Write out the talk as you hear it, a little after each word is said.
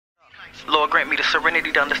Lord, grant me the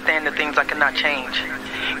serenity to understand the things I cannot change.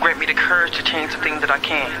 Grant me the courage to change the things that I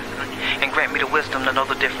can. And grant me the wisdom to know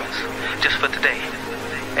the difference. Just for today.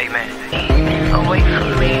 Amen. Away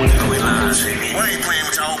from me.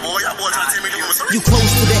 You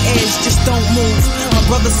close to the edge, just don't move. My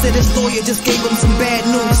brother said his lawyer just gave him some bad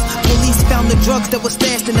news. Police found the drugs that were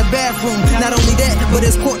stashed in the bathroom. Not only that, but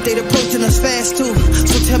his court date approaching us fast too.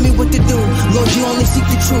 So tell me what to do. Lord, you only seek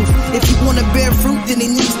the truth. If you want to bear fruit, then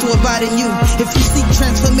it needs to abide in you. If you seek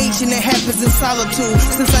transformation, it happens in solitude.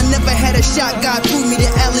 Since I never had a shot, God threw me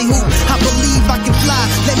the alley-oop. I believe I can fly.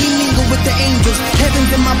 Let me mingle with the angels.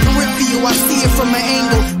 Heaven's in my peripheral, I see it from an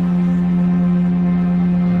angle.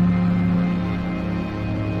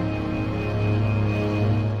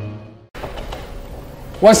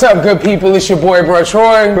 What's up, good people? It's your boy, Bro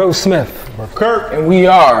Troy. Bro Smith. Bro Kirk. And we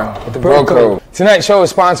are the Bro Code. Tonight's show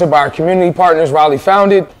is sponsored by our community partners, Raleigh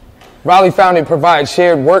Founded. Raleigh Founded provides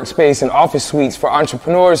shared workspace and office suites for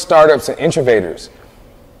entrepreneurs, startups, and introvators.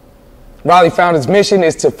 Raleigh Founded's mission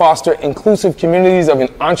is to foster inclusive communities of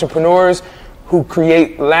entrepreneurs who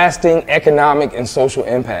create lasting economic and social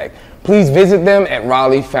impact. Please visit them at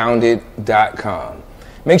raleighfounded.com.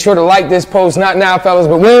 Make sure to like this post, not now, fellas,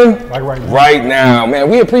 but when? Like right now. Right now, man.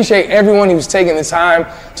 We appreciate everyone who's taking the time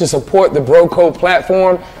to support the Bro Code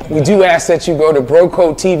platform. We do ask that you go to Bro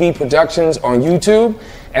Code TV Productions on YouTube,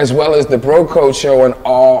 as well as the Bro Code Show on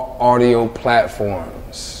all audio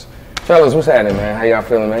platforms. Fellas, what's happening, man? How y'all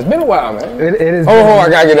feeling, man? It's been a while, man. It is. I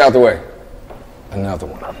gotta get out the way. Another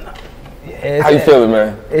one. How you feeling,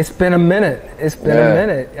 man? It's been a minute. It's been a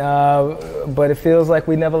minute. But it feels like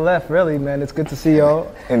we never left, really, man. It's good to see y'all.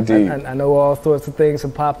 Indeed. I know all sorts of things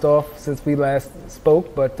have popped off since we last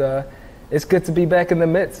spoke, but it's good to be back in the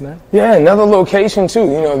midst, man. Yeah, another location, too.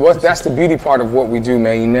 You know, that's the beauty part of what we do,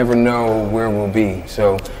 man. You never know where we'll be.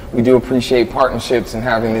 So we do appreciate partnerships and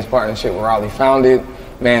having this partnership with Raleigh Founded.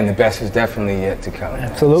 Man, the best is definitely yet to come.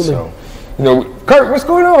 Absolutely. So, you know, Kirk, what's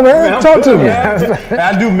going on, man? Talk to me.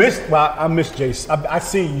 I do miss, well, I miss Jason. I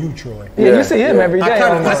see you, Troy. Yeah, you see him every day.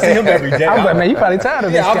 I see him every day. I'm like, man, you probably tired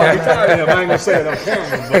of this guy. Yeah, I'm probably tired of him. I ain't gonna say it on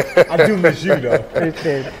camera, but I do miss you, though.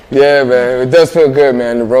 Appreciate it. Yeah, man, it does feel good,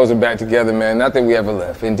 man. The roads are back together, man. Not that we ever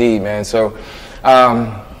left, indeed, man. So,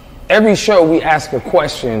 every show we ask a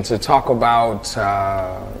question to talk about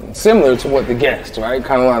similar to what the guest, right?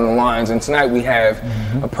 Kind of along the lines. And tonight we have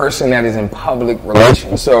a person that is in public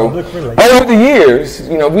relations. So over the years,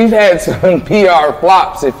 you know, we've had some PR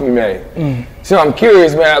flops, if you may. So I'm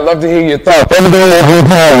curious, man. I'd love to hear your thoughts.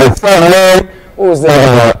 What was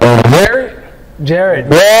that? Jared?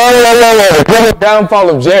 The downfall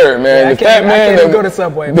of Jared, man. Yeah, the fat man that go to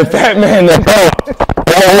Subway. The fat man that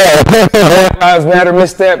Lives Matter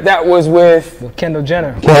misstep. That was with Kendall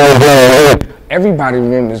Jenner. Everybody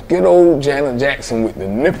remembers good old Melinda Jackson with the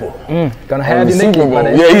nipple. Gonna have your Super nipple. Bowl.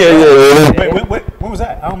 Yeah. Wait, when was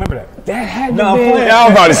that? I don't remember that. That had No, to I'm be. playing. I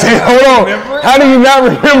was about to say, hold on. How do you not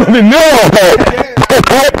remember the nipple?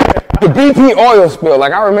 The BP oil spill.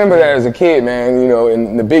 Like, I remember that as a kid, man. You know,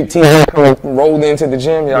 and the big team rolled into the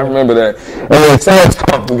gym. Yeah, I remember that. And then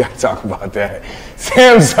Samsung, we gotta talk about that.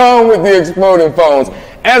 Samsung with the exploding phones.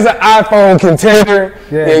 As an iPhone contender,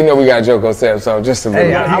 you know we got to joke on Samsung just a little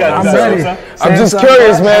bit. I'm ready. I'm just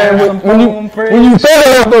curious, man. When you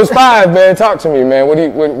throw up those five, man, talk to me, man. What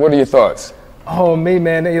are your thoughts? Oh, me,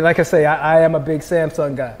 man. Like I say, I am a big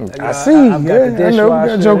Samsung guy. I see. I've got the dishwasher. I know. We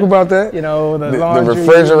got to joke about that. You know, the laundry,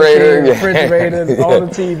 refrigerator, all the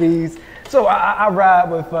TVs. So I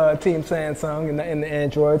ride with Team Samsung and the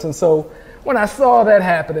Androids, and so when I saw that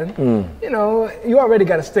happening, you know, you already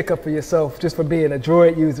got to stick up for yourself just for being a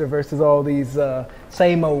Droid user versus all these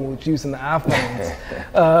same olds using the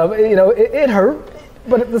iPhones. You know, it hurt,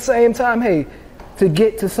 but at the same time, hey, to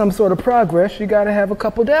get to some sort of progress, you got to have a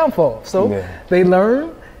couple downfalls. So they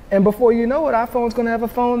learn, and before you know it, iPhone's going to have a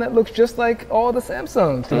phone that looks just like all the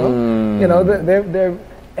Samsungs. You know, they're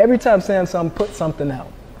every time Samsung puts something out,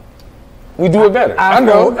 we do it better. I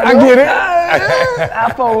know. I get it.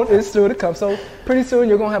 iPhone is still to come. So pretty soon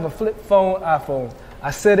you're going to have a flip phone iPhone.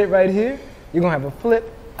 I said it right here. You're going to have a flip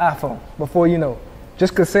iPhone before you know it.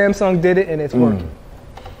 Just because Samsung did it and it's working.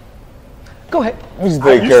 Go ahead. What you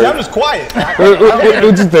think, Kurt? I'm just quiet.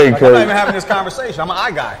 What you think, Kurt? I'm not even having this conversation. I'm an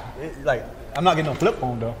eye guy. I'm not getting no flip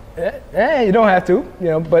phone, though. Yeah, you don't have to, you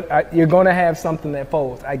know, but you're going to have something that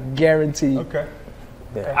folds. I guarantee you. Okay.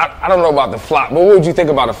 Yeah. I don't know about the flop, but what would you think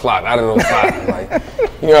about a flop out of those five? Like,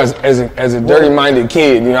 you know, as a dirty-minded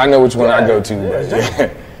kid, you know, I know which one I go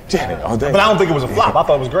to. Janet all day. But I don't think it was a flop. I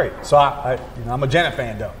thought it was great. So I'm a Janet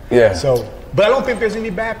fan, though. Yeah. So, but I don't think there's any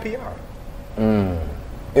bad PR.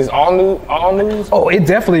 Is all news? Oh, it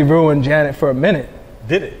definitely ruined Janet for a minute.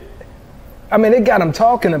 Did it? I mean, it got them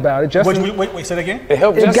talking about it. Justin, Wait, say that again? It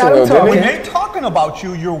helped It Justin got him though, didn't When it? they're talking about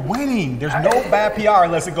you, you're winning. There's no bad PR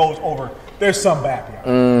unless it goes over. There's some bad PR.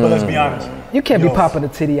 But let's be honest. you can't be popping a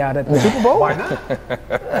titty out at the Super Bowl. Why not?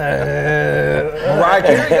 Mariah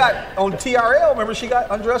Carey got on TRL. Remember she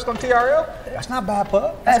got undressed on TRL? That's not bad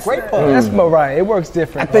pub. That's great pub. That's Mariah. It works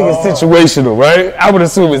different. I think it's situational, right? I would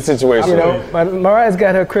assume it's situational. You know, but Mariah's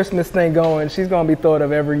got her Christmas thing going. She's going to be thought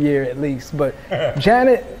of every year at least. But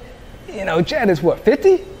Janet, you know, Janet's what,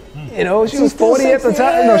 50? You know, she was 40 at the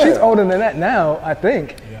time. No, she's older than that now, I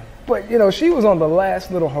think. Yeah. But, you know, she was on the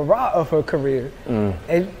last little hurrah of her career.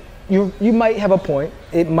 And you might have a point.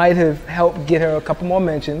 It might have helped get her a couple more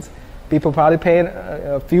mentions. People probably paying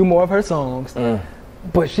a few more of her songs.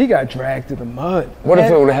 But she got dragged through the mud. What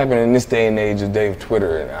if it would have happened in this day and age of Dave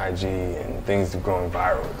Twitter and IG and things going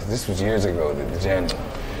viral? Because this was years ago that the Janet.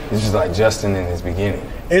 This was like Justin in his beginning.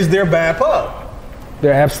 Is there bad pub?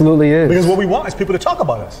 There absolutely is. Because what we want is people to talk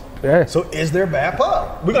about us. Yeah. So is there bad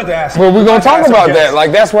pub? We're going to ask. Well, we're going to talk about that.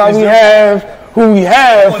 Like, that's why we have who we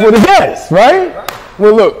have for the guests, right?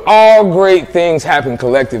 Well, look, all great things happen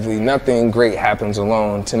collectively. Nothing great happens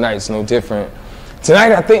alone. Tonight's no different.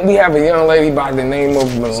 Tonight, I think we have a young lady by the name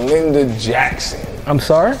of Melinda Jackson. I'm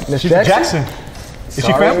sorry, Miss Jackson. Is she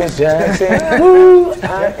Sorry, cramping? Miss Jackson. Ooh,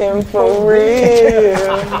 I am for real.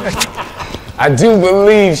 I do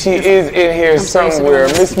believe she is in here somewhere.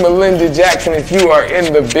 Miss Melinda Jackson, if you are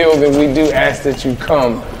in the building, we do ask that you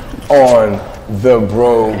come on the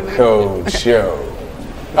Bro Code Show.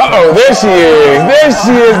 Uh-oh, there she is. There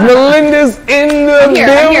she is. Melinda's in the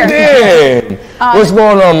building. What's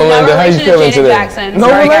going on, Melinda? How you feeling today? Jackson. No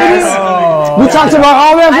Sorry, ladies? guys. We talked about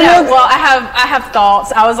all that, I know. Melinda? Well, I have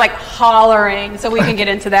thoughts. I was like hollering, so we can get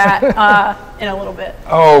into that in a little bit.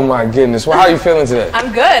 Oh my goodness. Well, how are you feeling today?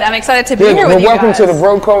 I'm good. I'm excited to be Good. here Well, with you welcome guys. to the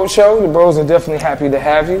Bro Code Show. The bros are definitely happy to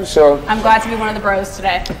have you. So I'm glad to be one of the bros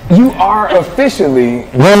today. you are officially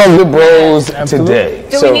one of the bros today.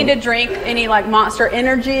 Do So we need to drink any like Monster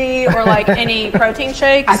Energy or like any protein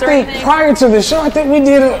shakes I or think anything? prior to the show, I think we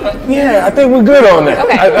did I think we're good on that.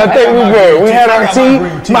 Okay. I think we're good. We had our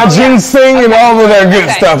tea, my ginseng, and all of that good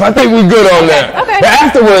Okay. stuff. I think we're good on that. Okay. But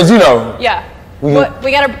afterwards, you know. Yeah. We- But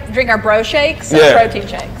we gotta drink our bro shakes and Yeah. protein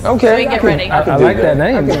shakes. Okay. So we can get ready. I can I do like that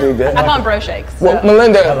name. I can do that. I'm on bro shakes. So. Well,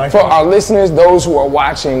 Melinda, for our listeners, those who are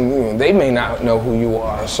watching, you know, they may not know who you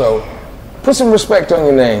are. So put some respect on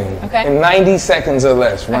your name. Okay. In 90 seconds or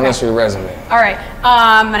less, run Okay. us your resume. All right.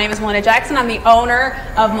 My name is Melinda Jackson. I'm the owner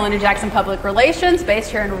of Melinda Jackson Public Relations, based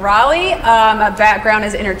here in Raleigh. My background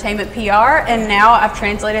is entertainment PR, and now I've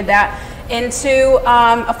translated that into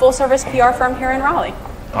a full-service PR firm here in Raleigh.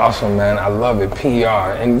 Awesome, man. I love it.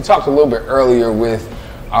 PR. And we talked a little bit earlier with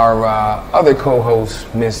our other co-host,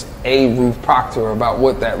 Miss A. Ruth Proctor, about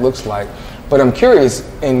what that looks like. But I'm curious,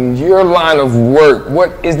 in your line of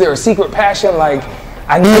work, is there a secret passion? Like,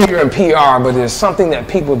 I know you're in PR, but there's something that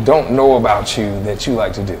people don't know about you that you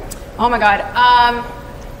like to do. Oh my God,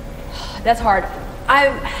 that's hard.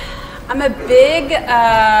 I'm a big.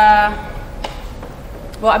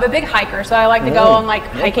 Well, I'm a big hiker, so I like to go on like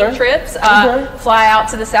hiking trips, fly out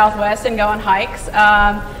to the Southwest and go on hikes,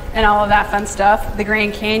 and all of that fun stuff. The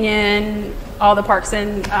Grand Canyon, all the parks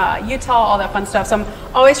in Utah, all that fun stuff. So I'm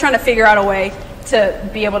always trying to figure out a way to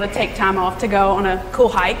be able to take time off to go on a cool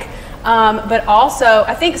hike. But also,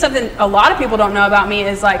 I think something a lot of people don't know about me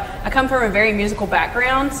is like I come from a very musical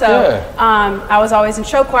background. So I was always in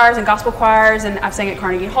show choirs and gospel choirs, and I've sang at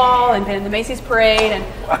Carnegie Hall and been in the Macy's Parade and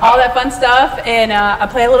all that fun stuff. And I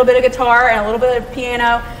play a little bit of guitar and a little bit of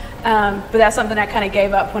piano. But that's something I kind of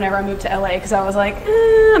gave up whenever I moved to LA because I was like,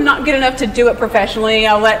 I'm not good enough to do it professionally.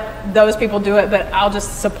 I'll let those people do it, but I'll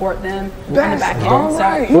just support them on the back end. all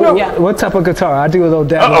right. So, You know, yeah. What type of guitar? I do a little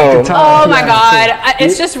dabble with guitar. Oh my God!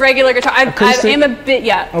 It's just regular guitar. I Acoustic? am a bit,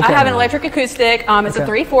 yeah. Okay. I have an electric acoustic. It's a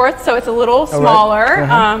 3/4, so it's a little right.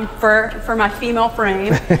 smaller for my female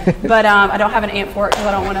frame. But I don't have an amp for it because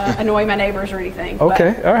I don't want to annoy my neighbors or anything. But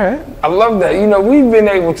Okay, all right. I love that. You know, we've been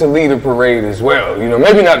able to lead a parade as well. You know,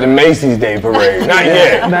 maybe not the Macy's Day Parade. Not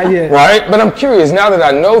yet. Not yet. Right? But I'm curious, now that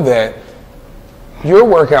I know that, you're a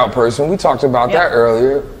workout person. We talked about Yep. that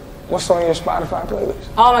earlier. What's on your Spotify playlist?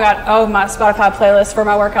 Oh my God! Oh, my Spotify playlist for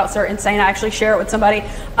my workouts are insane. I actually share it with somebody.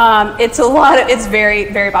 It's a lot of. It's very,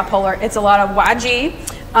 very bipolar. It's a lot of YG,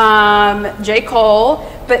 J. Cole,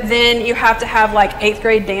 but then you have to have like 8th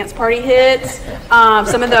grade dance party hits.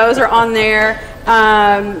 Some of those are on there.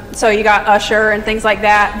 So you got Usher and things like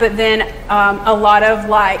that. But then a lot of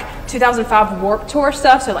like 2005 Warped Tour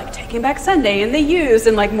stuff. So like Taking Back Sunday and The Used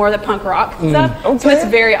and like more of the punk rock stuff. So okay. it's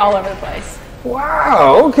very all over the place.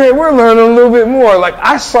 Wow, okay, we're learning a little bit more. Like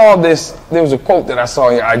I saw this, there was a quote that I saw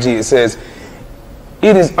on your IG. It says,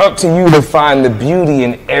 It is up to you to find the beauty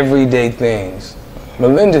in everyday things.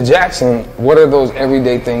 Melinda Jackson, what are those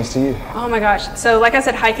everyday things to you? Oh my gosh. So like I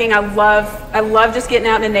said, hiking, I love just getting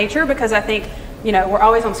out in nature because I think, you know, we're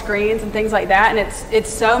always on screens and things like that. And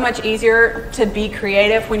it's so much easier to be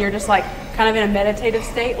creative when you're just like kind of in a meditative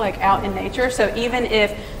state, like out in nature. So even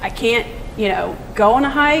if I can't, you know, go on a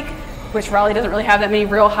hike, which Raleigh doesn't really have that many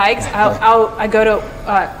real hikes, I go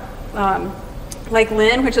to Lake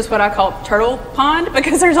Lynn, which is what I call Turtle Pond,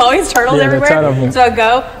 because there's always turtles everywhere. So I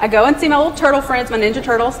go and see my little turtle friends, my Ninja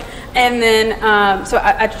Turtles, and then so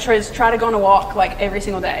I try to go on a walk like every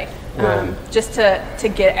single day, just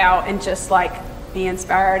to get out and just like be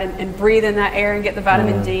inspired and breathe in that air and get the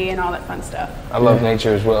vitamin D and all that fun stuff. I love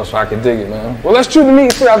nature as well, so I can dig it, man. Well, let's chew the meat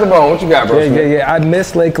and spit out the bone. What you got, bro? Yeah. I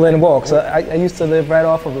miss Lake Lynn walks. I used to live right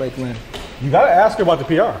off of Lake Lynn. You got to ask her about the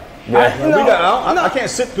PR. I can't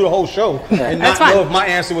sit through the whole show and not know if my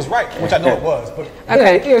answer was right, which I know it was. But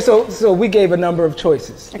okay, so we gave a number of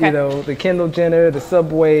choices. Okay. You know, the Kendall Jenner, the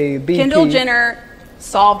Subway, BP. Kendall Jenner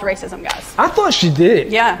solved racism, guys. I thought she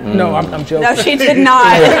did. Yeah. No, I'm joking. No, she did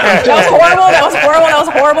not. That was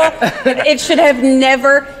horrible. It should have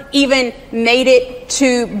never even made it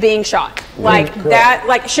to being shot. Like that.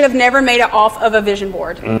 Like should have never made it off of a vision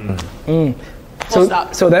board. So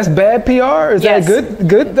that's bad PR? Is that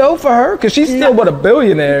good though for her? Because she's still a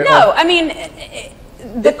billionaire. No, I mean,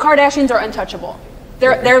 the Kardashians are untouchable.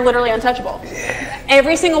 They're literally untouchable.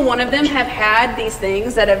 Every single one of them have had these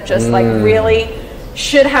things that have just like really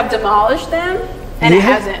should have demolished them, and it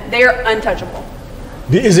hasn't. They are untouchable.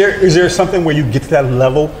 Is there something where you get to that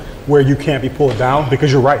level where you can't be pulled down?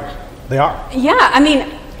 Because you're right, they are. Yeah, I mean,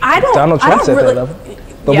 Donald Trump's at that level.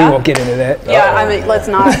 But we won't get into that. Yeah, I mean, let's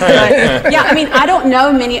not. But, yeah, I mean, I don't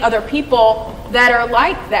know many other people that are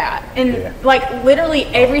like that. And like literally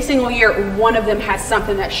every single year, one of them has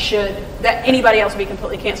something that anybody else would be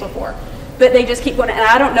completely canceled for. But they just keep going, and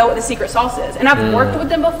I don't know what the secret sauce is. And I've worked with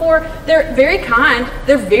them before. They're very kind.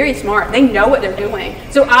 They're very smart. They know what they're doing.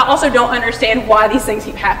 So I also don't understand why these things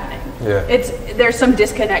keep happening. Yeah. There's some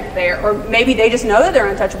disconnect there, or maybe they just know that they're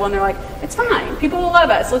untouchable and they're like, it's fine, people will love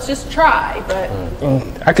us, let's just try. But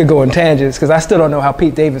I could go in tangents because I still don't know how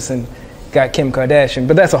Pete Davidson got Kim Kardashian,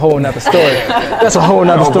 but that's a whole nother story. That's a whole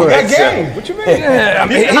nother story. That game? What you mean? Yeah, I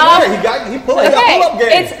mean, he pulled up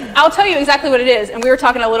game. I'll tell you exactly what it is, and we were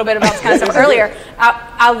talking a little bit about this kind of stuff earlier.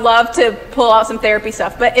 I love to pull out some therapy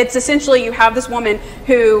stuff, but it's essentially you have this woman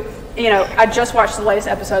who, you know, I just watched the latest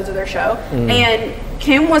episodes of their show, and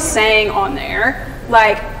Kim was saying on there,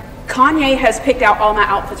 like, Kanye has picked out all my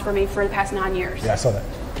outfits for me for the past 9 years. Yeah, I saw that.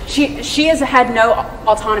 She has had no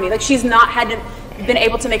autonomy. Like, she's not been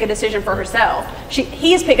able to make a decision for herself.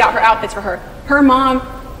 He has picked out her outfits for her. Her mom,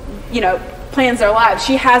 you know, plans their lives.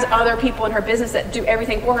 She has other people in her business that do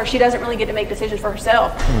everything for her. She doesn't really get to make decisions for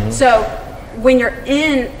herself. So when you're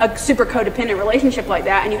in a super codependent relationship like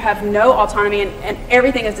that and you have no autonomy and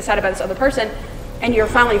everything is decided by this other person, and you're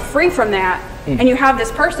finally free from that, and you have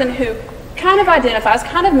this person who kind of identifies,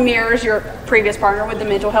 kind of mirrors your previous partner with the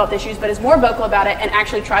mental health issues, but is more vocal about it and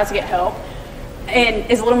actually tries to get help and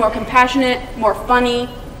is a little more compassionate, more funny,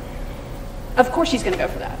 of course she's going to go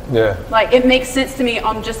for that. Yeah. Like, it makes sense to me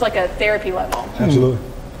on just like a therapy level. Absolutely.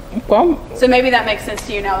 So maybe that makes sense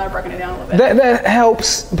to you now that I've broken it down a little bit. That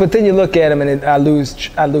helps, but then you look at him and I lose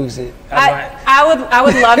it. I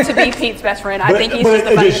would love to be Pete's best friend. I think he's just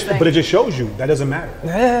the funniest thing. But it just shows you that doesn't matter.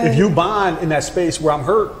 If you bond in that space where I'm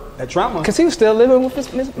hurt, that trauma. Because he was still living with his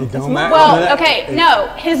don't matter. Well, okay, no,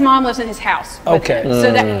 his mom lives in his house. Okay.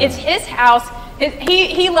 So that it's his house.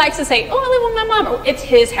 He likes to say, "Oh, I live with my mom." It's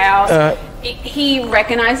his house. He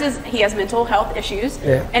recognizes he has mental health issues,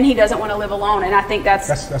 and he doesn't want to live alone. And I think that's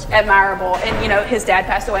admirable. And you know, his dad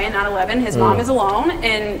passed away in 9/11. His mom is alone,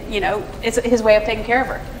 and you know, it's his way of taking care of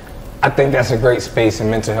her. I think that's a great space, and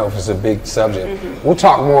mental health is a big subject. We'll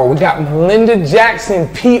talk more. We got Melinda Jackson,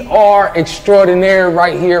 PR extraordinaire,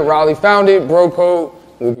 right here at Raleigh Founded, Bro Code.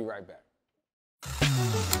 We'll be right back.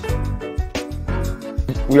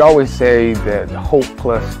 We always say that hope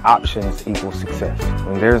plus options equals success.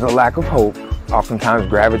 When there's a lack of hope, oftentimes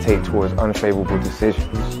gravitate towards unfavorable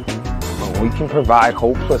decisions. When we can provide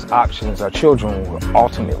hope plus options, our children will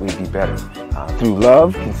ultimately be better. Through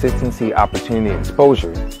love, consistency, opportunity, and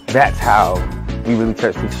exposure, that's how we really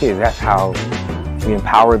touch these kids. That's how we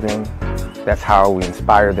empower them, that's how we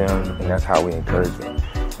inspire them, and that's how we encourage them.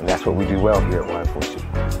 And that's what we do well here at Y4C.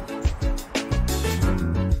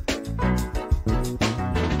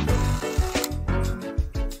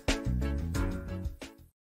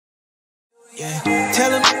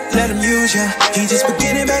 Tell him, let him use ya. He just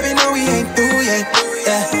beginning, baby, no, he ain't through yet.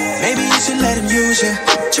 Yeah. Maybe you should let him use you.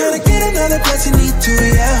 Tryna get another blessing, need to,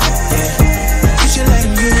 yeah. You should let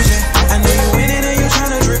him use you. I know you're winning and you're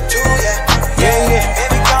tryna drip too, yeah.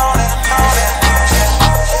 Baby, go let him know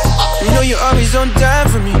that. You know you always on time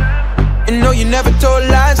for me. And know you never told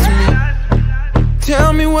lies to me.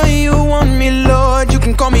 Tell me when you want me, Lord. You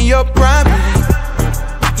can call me your property.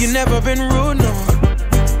 You never been rude, no.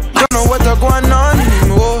 Don't know what's going on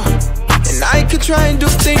anymore. And I could try and do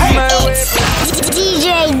things my way.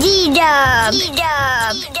 DJ D-Dub.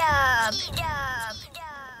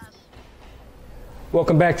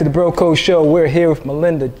 Welcome back to the Bro Code Show. We're here with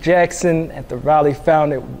Melinda Jackson at the Raleigh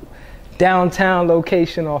Founded downtown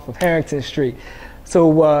location off of Harrington Street. So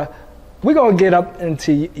we're going to get up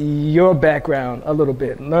into your background a little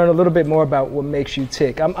bit, learn a little bit more about what makes you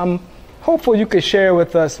tick. I'm hopeful you could share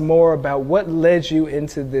with us more about what led you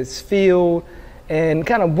into this field and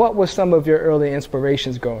kind of what were some of your early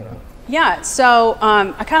inspirations growing up. Yeah, so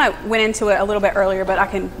I kind of went into it a little bit earlier, but I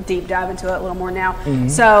can deep dive into it a little more now. Mm-hmm.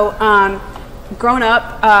 So growing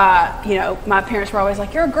up, you know, my parents were always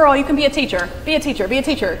like, you're a girl, you can be a teacher, be a teacher,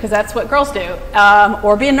 because that's what girls do.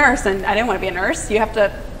 Or be a nurse, and I didn't want to be a nurse. You have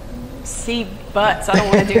to see butts. I don't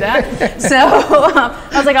want to do that. So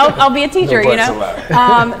I was like, I'll be a teacher, you know.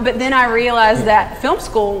 But then I realized that film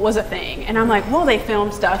school was a thing, and I'm like, well, they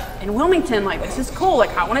film stuff in Wilmington. Like, this is cool. Like,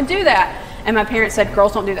 I want to do that. And my parents said,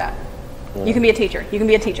 girls don't do that. You can be a teacher. You can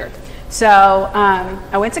be a teacher. So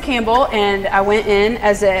I went to Campbell, and I went in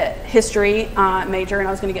as a history major, and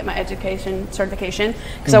I was going to get my education certification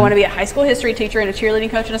because I want to be a high school history teacher and a cheerleading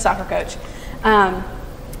coach and a soccer coach.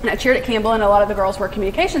 And I cheered at Campbell, and a lot of the girls were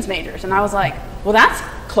communications majors. And I was like, well, that's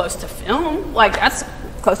close to film. Like, that's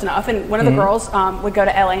close enough. And one of the girls would go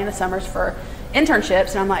to LA in the summers for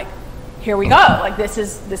internships. And I'm like, here we go. Like, this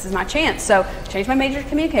is my chance. So changed my major to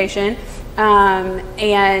communication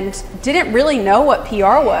and didn't really know what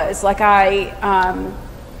PR was. Like,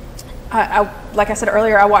 like I said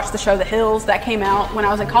earlier, I watched the show The Hills that came out when I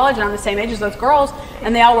was in college, and I'm the same age as those girls,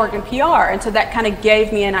 and they all work in PR, and so that kind of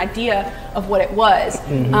gave me an idea of what it was.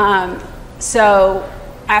 So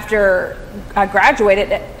after I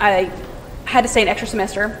graduated, I had to stay an extra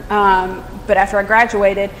semester, but after I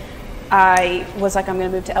graduated, I was like, I'm going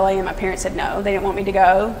to move to LA, and my parents said no. They didn't want me to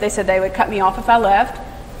go. They said they would cut me off if I left.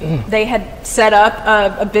 They had set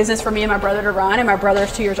up a business for me and my brother to run, and my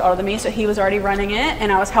brother's 2 years older than me, so he was already running it,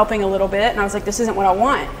 and I was helping a little bit, and I was like, this isn't what I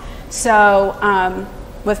want. So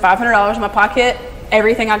with $500 in my pocket,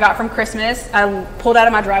 everything I got from Christmas, I pulled out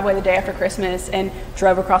of my driveway the day after Christmas and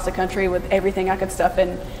drove across the country with everything I could stuff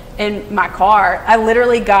in my car. I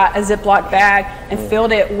literally got a Ziploc bag and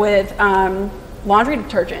filled it with laundry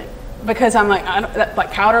detergent, because I'm like, like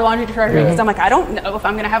powder laundry detergent, because I'm like, I don't know if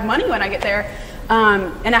I'm going to have money when I get there.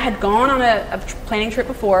 And I had gone on a planning trip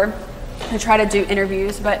before to try to do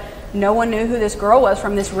interviews, but no one knew who this girl was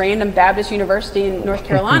from this random Baptist university in North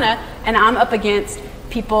Carolina. And I'm up against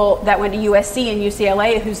people that went to USC and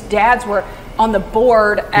UCLA whose dads were on the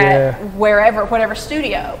board at whatever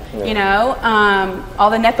studio, you know, all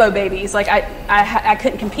the Nepo babies. Like, I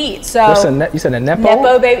couldn't compete. So you said a Nepo?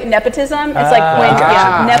 Nepo baby, nepotism. It's like when,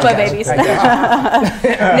 Nepo babies.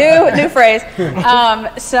 New phrase.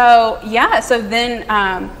 So then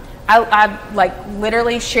I like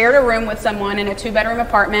literally shared a room with someone in a 2-bedroom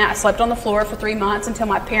apartment. I slept on the floor for 3 months until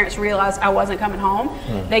my parents realized I wasn't coming home.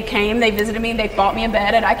 They came, they visited me, they bought me a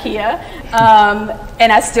bed at IKEA.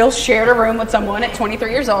 And I still shared a room with someone at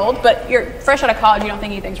 23 years old, but you're fresh out of college, you don't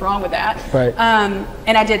think anything's wrong with that. Right.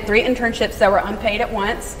 And I did 3 internships that were unpaid at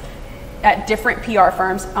once at different PR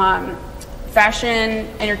firms, fashion,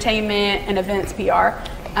 entertainment, and events PR.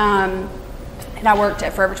 And I worked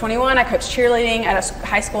at Forever 21. I coached cheerleading at a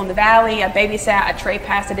high school in the Valley. I babysat, I trade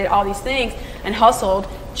passed, I did all these things and hustled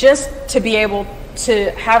just to be able to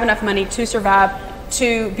have enough money to survive,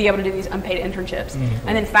 to be able to do these unpaid internships.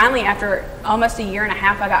 And then finally, after almost a year and a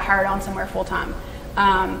half, I got hired on somewhere full time.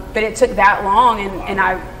 But it took that long, and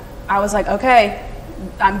I was like, okay,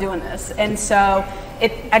 I'm doing this. And so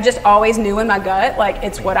I just always knew in my gut, like,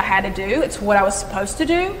 it's what I had to do. It's what I was supposed to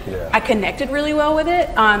do. I connected really well with it,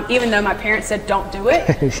 even though my parents said, don't do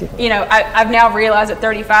it. You know, I've now realized at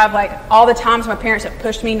 35, like, all the times my parents have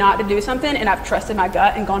pushed me not to do something and I've trusted my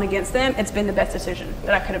gut and gone against them, it's been the best decision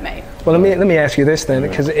that I could have made. Well, let me ask you this then,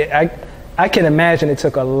 because I can imagine it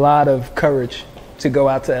took a lot of courage to go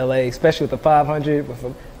out to LA, especially with the 500,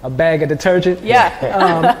 with a bag of detergent.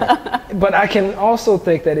 But I can also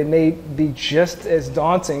think that it may be just as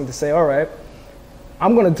daunting to say, all right,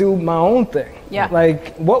 I'm going to do my own thing.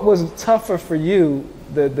 Like, what was tougher for you,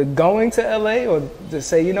 the going to LA, or to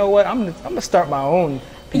say, you know what, I'm going to start my own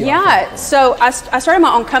PR? Yeah, so I started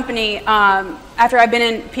my own company after I've been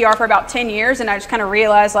in PR for about 10 years, and I just kind of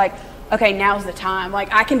realized, like, okay, now's the time.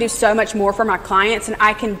 Like, I can do so much more for my clients, and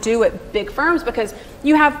I can do it big firms because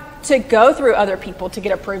you have to go through other people to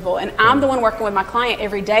get approval, and I'm the one working with my client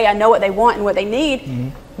every day. I know what they want and what they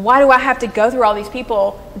need. Why do I have to go through all these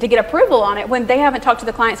people to get approval on it when they haven't talked to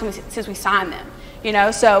the client since we signed them? You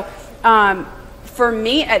know, so for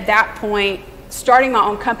me at that point, starting my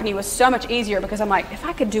own company was so much easier because I'm like, if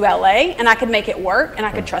I could do LA and I could make it work and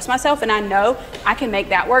I could trust myself and I know I can make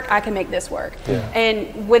that work, I can make this work.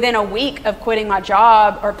 And within a week of quitting my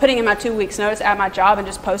job or putting in my 2 weeks notice at my job and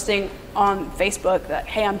just posting on Facebook that,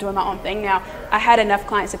 hey, I'm doing my own thing now, I had enough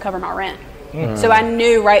clients to cover my rent. So I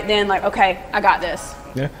knew right then, like, okay, I got this.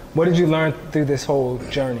 Yeah. What did you learn through this whole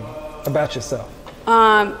journey about yourself?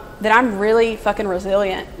 That I'm really fucking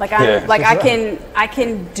resilient. Like I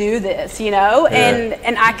can do this, you know?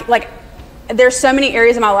 And I like, there's so many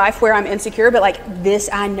areas in my life where I'm insecure, but like this,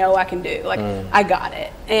 I know I can do. Like I got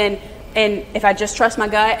it. And if I just trust my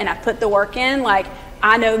gut and I put the work in, like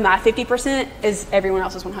I know my 50% is everyone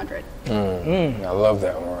else's 100. I love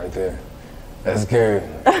that one right there. That's good.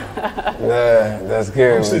 That's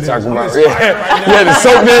good. We're talking about you had to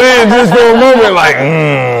soak that in just for a moment, like,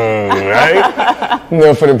 right? You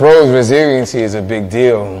know, for the pros, resiliency is a big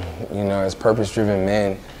deal. You know, as purpose-driven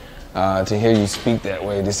men, to hear you speak that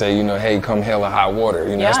way, to say, you know, hey, come hell or high water.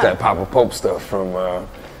 You know, that's that Papa Pope stuff from what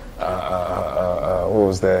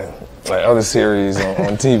was that? Like other series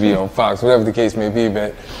on TV, on Fox, whatever the case may be.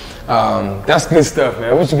 But that's good stuff,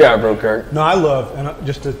 man. What you got, bro, Kirk? No, I love, and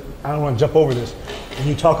I don't want to jump over this. When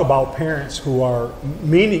you talk about parents who are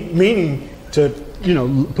meaning to, you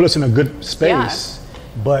know, put us in a good space,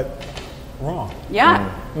 but wrong. Yeah.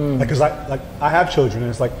 Because I have children,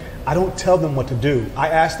 and it's like I don't tell them what to do. I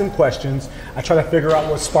ask them questions. I try to figure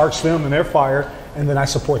out what sparks them and their fire, and then I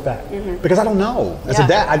support that because I don't know. As a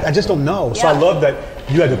dad, I just don't know. So I love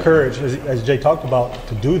that you had the courage, as Jay talked about,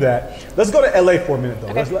 to do that. Let's go to LA for a minute, though.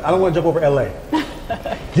 Okay. I don't want to jump over LA.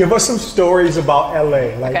 Give us some stories about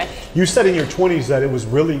LA. Like you said in your 20s that it was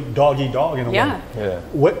really dog eat dog in a way. Yeah.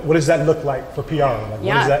 What does that look like for PR? Like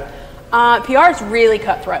what is that? PR is really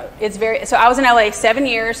cutthroat. It's very, so I was in LA 7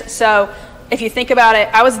 years. So if you think about it,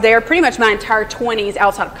 I was there pretty much my entire 20s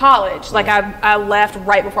outside of college. Like I left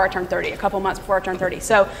right before I turned 30, a couple months before I turned 30.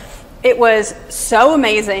 So it was so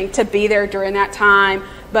amazing to be there during that time,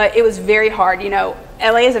 but it was very hard. You know,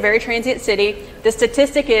 LA is a very transient city. The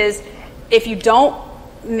statistic is if you don't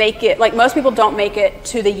make it, like most people don't make it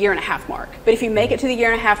to the 1.5 year mark, but if you make it to the 1.5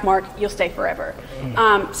 year mark, you'll stay forever.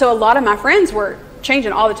 So a lot of my friends were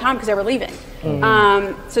changing all the time because they were leaving.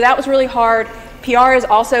 So that was really hard. PR is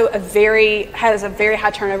also has a very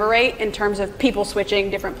high turnover rate in terms of people switching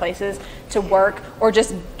different places to work or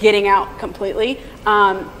just getting out completely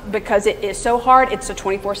because it is so hard. It's a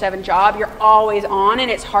 24/7 job. You're always on and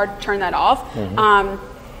it's hard to turn that off.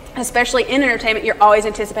 Especially in entertainment, you're always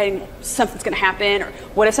anticipating something's going to happen, or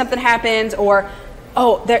what if something happens, or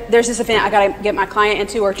oh, there's this event I got to get my client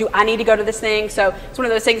into, or do I need to go to this thing? So it's one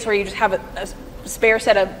of those things where you just have a spare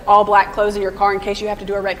set of all black clothes in your car in case you have to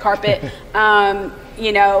do a red carpet.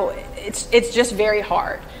 You know, it's just very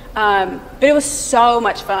hard. But it was so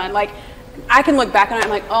much fun. Like I can look back on it and I'm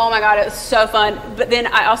like, oh my God, it was so fun. But then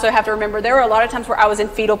I also have to remember there were a lot of times where I was in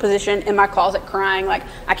fetal position in my closet crying, like,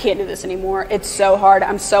 I can't do this anymore. It's so hard.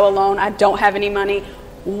 I'm so alone. I don't have any money.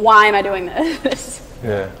 Why am I doing this?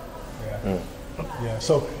 Yeah.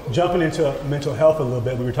 So jumping into mental health a little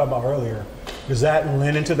bit, we were talking about earlier, does that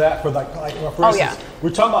lend into that for for instance, we're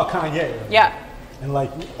talking about Kanye. Right? Yeah. And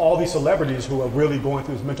like all these celebrities who are really going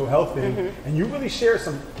through this mental health thing, and you really share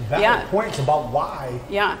some valid points about why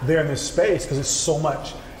they're in this space, because it's so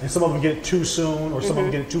much, and some of them get it too soon, or some of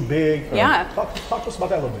them get it too big. Talk to us about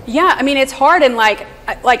that a little bit. Yeah, I mean, it's hard, and like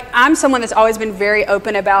I'm someone that's always been very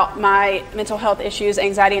open about my mental health issues,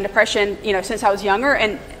 anxiety and depression, you know, since I was younger,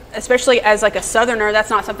 and especially as like a Southerner,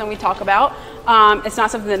 that's not something we talk about. It's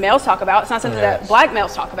not something that males talk about. It's not something that black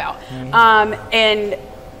males talk about. And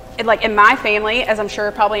like in my family, as I'm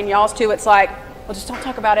sure probably in y'all's too, it's like, well, just don't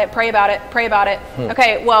talk about it, pray about it, pray about it.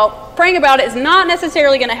 Okay, well, praying about it is not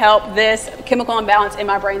necessarily going to help this chemical imbalance in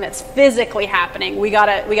my brain that's physically happening. We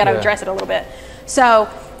gotta address it a little bit. So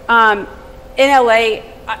in LA,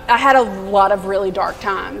 I had a lot of really dark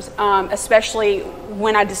times, especially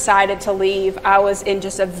when I decided to leave. I was in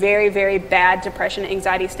just a very, very bad depression,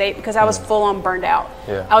 anxiety state because I was full on burned out.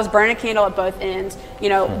 I was burning a candle at both ends. You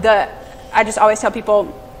know, I just always tell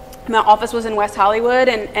people, my office was in West Hollywood,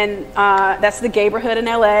 and that's the gayborhood in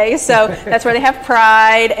LA, so that's where they have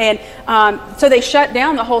Pride, and so they shut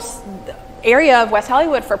down the whole area of West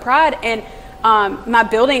Hollywood for Pride, and my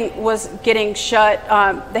building was getting shut.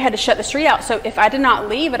 They had to shut the street out. So if I did not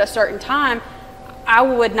leave at a certain time, I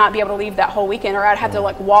would not be able to leave that whole weekend, or I'd have to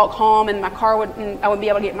like walk home, and I wouldn't be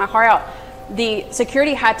able to get my car out. The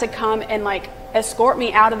security had to come and like escort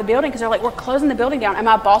me out of the building because they're like, we're closing the building down, and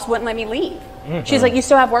my boss wouldn't let me leave. She's like, you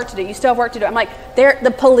still have work to do. You still have work to do. I'm like,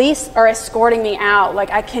 the police are escorting me out.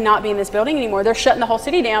 Like, I cannot be in this building anymore. They're shutting the whole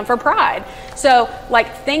city down for Pride. So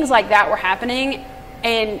like things like that were happening,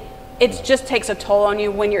 and it just takes a toll on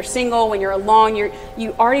you when you're single, when you're alone.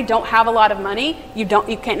 You already don't have a lot of money. You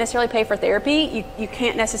can't necessarily pay for therapy. You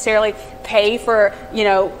can't necessarily pay for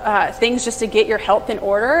things just to get your health in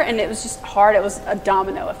order. And it was just hard. It was a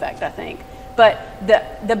domino effect, I think. But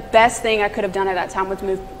the best thing I could have done at that time was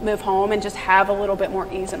move home and just have a little bit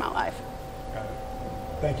more ease in my life. Got it.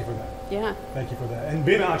 Thank you for that. Yeah. Thank you for that. And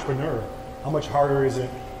being an entrepreneur, how much harder is it?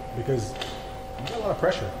 Because you got a lot of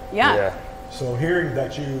pressure. Yeah. So hearing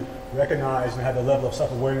that you recognize and have the level of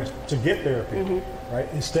self-awareness to get therapy,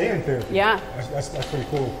 right, and stay in therapy. Yeah. That's pretty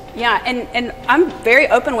cool. Yeah, and I'm very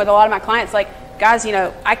open with a lot of my clients. Like, guys,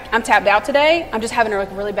 I'm tapped out today. I'm just having a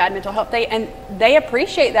really bad mental health day, and they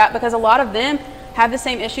appreciate that because a lot of them have the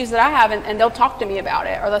same issues that I have, and they'll talk to me about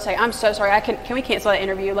it, or they'll say, I'm so sorry, can we cancel that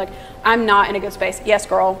interview? Like, I'm not in a good space. Yes,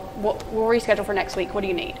 girl, we'll reschedule for next week. What do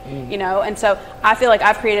you need? And so I feel like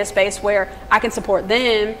I've created a space where I can support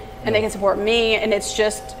them and they can support me, and it's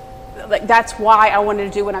just like, that's why I wanted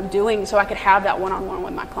to do what I'm doing, so I could have that one-on-one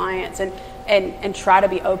with my clients and try to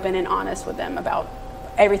be open and honest with them about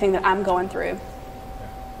everything that I'm going through.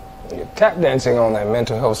 Tap dancing on that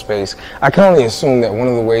mental health space, I can only assume that one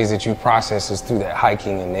of the ways that you process is through that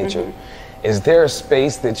hiking in nature. Is there a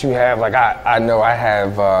space that you have, like I know I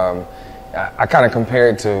have, I kind of compare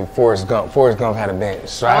it to Forrest Gump. Forrest Gump had a bench.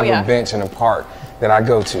 So I have a bench in a park that I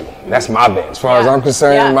go to. That's my bench. As far as I'm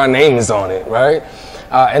concerned, my name is on it, right?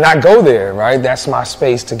 And I go there, right? That's my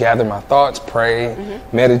space to gather my thoughts, pray,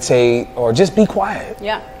 meditate, or just be quiet.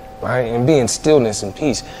 Yeah. Right? And be in stillness and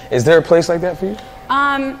peace. Is there a place like that for you?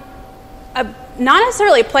 Not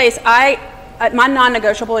necessarily a place. My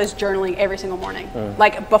non-negotiable is journaling every single morning.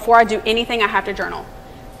 Like, before I do anything, I have to journal.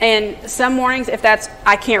 And some mornings, if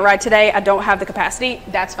I can't ride today, I don't have the capacity,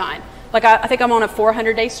 that's fine. Like, I think I'm on a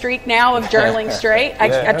 400-day streak now of journaling straight.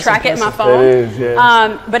 I track it in my phone. It is,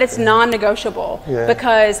 yes. But it's non-negotiable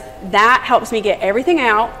because that helps me get everything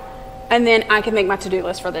out, and then I can make my to-do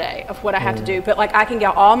list for the day of what I have to do. But like, I can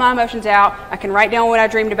get all my emotions out. I can write down what I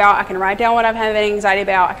dreamed about. I can write down what I'm having anxiety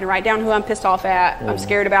about. I can write down who I'm pissed off at. I'm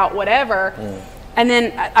scared about, whatever. And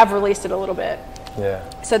then I've released it a little bit. Yeah.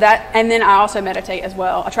 So that, and then I also meditate as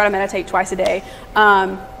well. I try to meditate twice a day.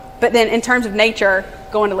 But then in terms of nature,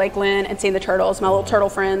 going to Lake Lynn and seeing the turtles, my little turtle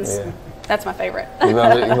friends, that's my favorite. You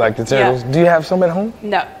love it? You like the turtles? Do you have some at home?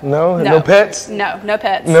 No. No? No pets? No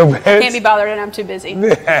pets. No pets? Can't be bothered, and I'm too busy.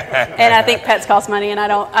 And I think pets cost money, and I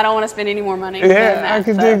don't want to spend any more money. Yeah, I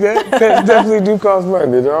can dig that. Pets definitely do cost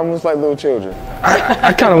money. They're almost like little children.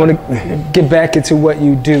 I kind of want to get back into what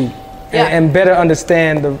you do. And better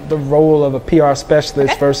understand the role of a PR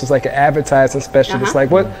specialist versus like an advertising specialist.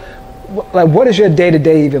 Like, what does your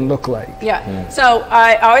day-to-day even look like? So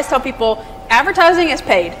I always tell people, advertising is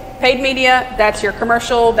paid media. That's your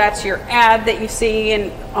commercial, that's your ad that you see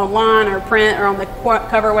in online or print or on the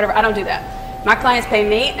cover or whatever. I don't do that. My clients pay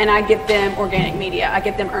me, and I get them organic media. I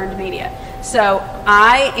get them earned media. So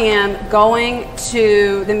I am going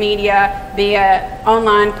to the media via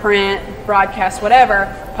online, print, broadcast, whatever,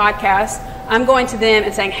 podcast. I'm going to them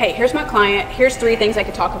and saying, hey, here's my client. Here's 3 things I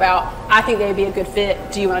could talk about. I think they'd be a good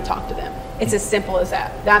fit. Do you want to talk to them? It's as simple as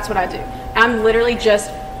that. That's what I do. I'm literally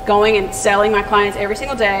just going and selling my clients every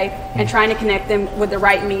single day and trying to connect them with the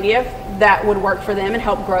right media that would work for them and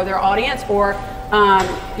help grow their audience, or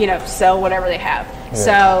sell whatever they have.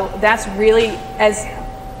 So that's really as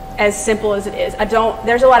simple as it is.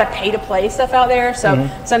 There's a lot of pay to play stuff out there, so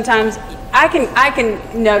sometimes I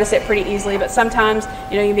can notice it pretty easily, but sometimes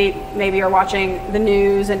you maybe are watching the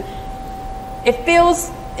news and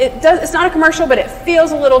it's not a commercial, but it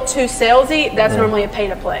feels a little too salesy. That's normally a pay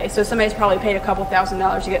to play. So somebody's probably paid a couple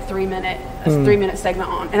 $1,000s to get a 3-minute segment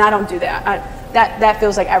on, and I don't do that. That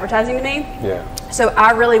feels like advertising to me. So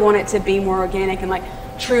I really want it to be more organic and like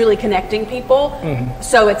truly connecting people,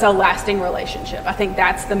 so it's a lasting relationship. I think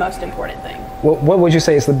that's the most important thing. What would you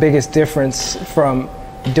say is the biggest difference from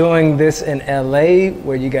doing this in LA,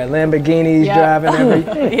 where you got Lamborghinis driving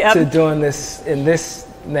to doing this in this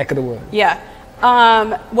neck of the woods?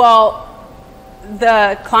 Well,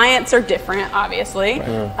 the clients are different, obviously,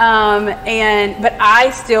 but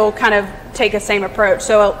I still kind of take a same approach.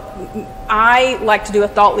 So I like to do a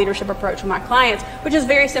thought leadership approach with my clients, which is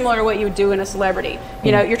very similar to what you would do in a celebrity.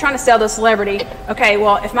 You know, you're trying to sell the celebrity. Okay,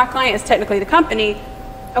 well, if my client is technically the company,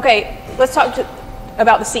 okay, let's talk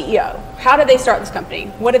about the CEO. How did they start this company?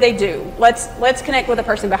 What did they do? Let's connect with the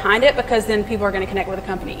person behind it, because then people are going to connect with the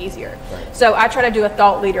company easier. Right. So I try to do a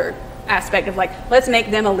thought leader aspect of like, let's make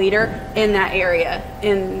them a leader in that area,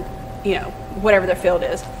 in, you know, whatever their field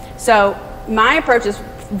is. So my approach is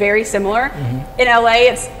very similar. In LA,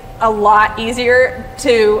 it's a lot easier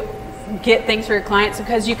to get things for your clients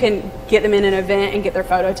because you can get them in an event and get their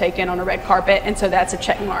photo taken on a red carpet, and so that's a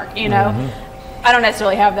check mark, you know. I don't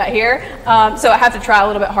necessarily have that here, so I have to try a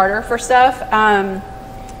little bit harder for stuff.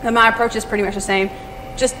 But my approach is pretty much the same,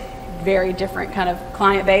 just very different kind of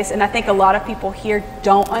client base. And I think a lot of people here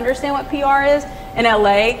don't understand what PR is. In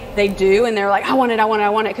LA, they do, and they're like, I want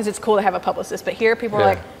it, because it's cool to have a publicist. But here, people are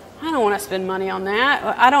like, I don't want to spend money on that.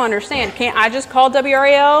 I don't understand. Can't I just call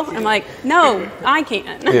WRAL? I'm like, no, I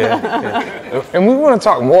can't. And we want to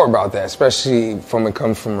talk more about that, especially from it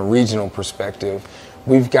comes from a regional perspective.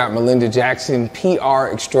 We've got Melinda Jackson, PR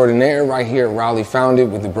extraordinaire, right here at Raleigh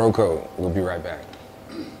Founded with the Bro Code. We'll be right back.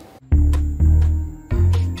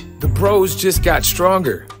 The Bros just got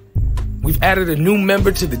stronger. We've added a new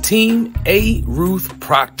member to the team, A. Ruth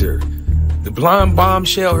Proctor. The blonde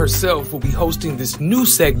bombshell herself will be hosting this new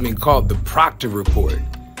segment called The Proctor Report.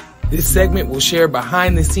 This segment will share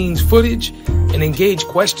behind-the-scenes footage and engage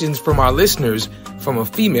questions from our listeners from a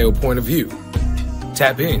female point of view.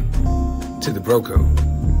 Tap in to the Bro Code.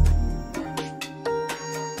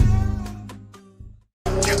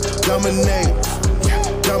 Dominate.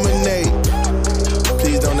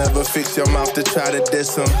 Please don't ever fix your mouth to try to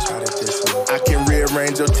diss them. I can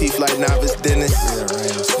rearrange your teeth like novice dentist.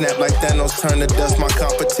 Snap like Thanos, turn to dust my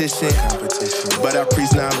competition. But I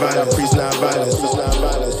preach non-violence,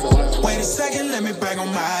 Wait a second, let me brag on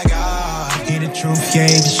my God. Hear the truth, yeah,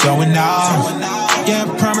 he's showing off. Yeah,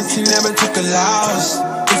 I promise he never took a loss.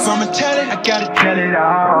 If I'ma tell it, I gotta tell it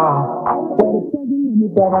all. Wait a second, let me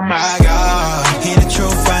brag on my God. Hear the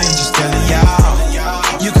truth, I ain't just telling y'all.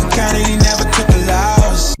 You can count it, he never took a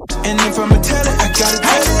loss. And if I'ma tell it, I gotta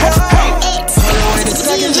tell it all. Wait a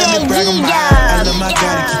second, let me brag on my God. I love my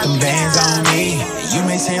God to keep them bands on me. You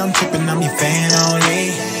may say I'm tripping, I'm your fan only.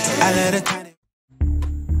 I let it.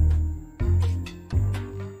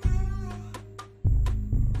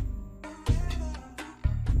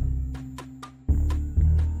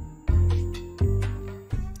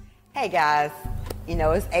 Hey guys, you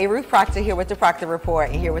know, it's A. Ruth Proctor here with the Proctor Report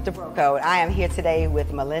and here with the Bro Code. I am here today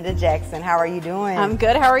with Melinda Jackson. How are you doing? I'm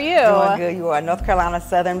good. How are you? Doing good. You are a North Carolina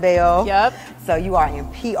Southern Belle. Yep. So you are in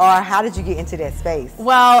PR. How did you get into that space?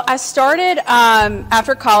 Well, I started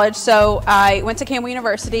after college. So I went to Campbell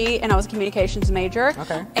University and I was a communications major.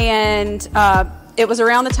 Okay. And it was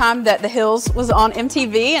around the time that The Hills was on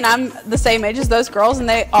MTV, and I'm the same age as those girls, and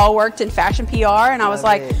they all worked in fashion PR, and I was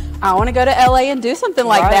like, I want to go to LA and do something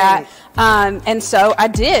like that. And so I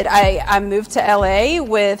did. I moved to LA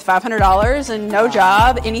with $500 and no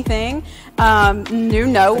job, anything, knew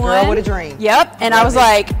no one. Girl with a dream. Yep. And I was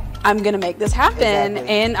like, I'm going to make this happen.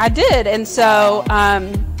 And I did. And so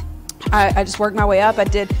I just worked my way up.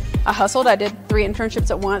 I hustled. I did 3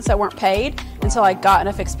 internships at once that weren't paid until I got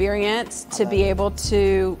enough experience to be able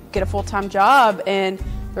to get a full-time job, and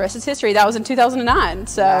the rest is history. That was in 2009.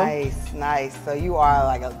 So Nice. So you are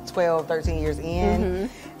like 12, 13 years in.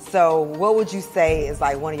 So what would you say is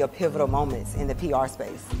like one of your pivotal moments in the PR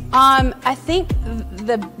space? I think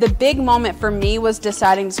the big moment for me was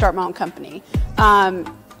deciding to start my own company.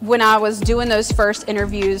 When I was doing those first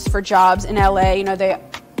interviews for jobs in LA, you know, they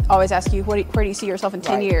always ask you, where do you see yourself in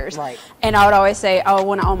 10 years? And I would always say, I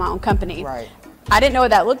want to own my own company. I didn't know what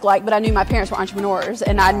that looked like, but I knew my parents were entrepreneurs,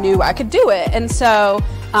 and I knew I could do it. And so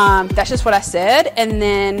that's just what I said. And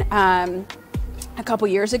then a couple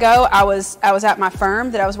years ago, I was at my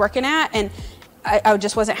firm that I was working at, and I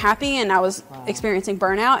just wasn't happy, and I was experiencing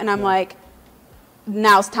burnout. And I'm like,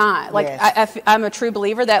 now's time. Like I'm a true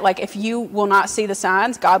believer that like if you will not see the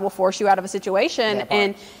signs, God will force you out of a situation.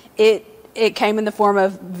 And it came in the form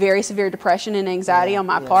of very severe depression and anxiety on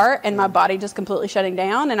my part, and my body just completely shutting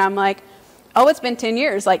down. And I'm like, oh, it's been 10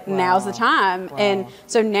 years. Like now's the time. And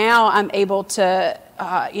so now I'm able to,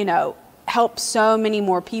 you know, help so many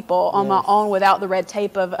more people on my own without the red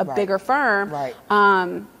tape of a bigger firm.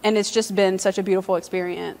 And it's just been such a beautiful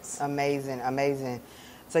experience. Amazing.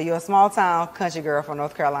 So you're a small town country girl from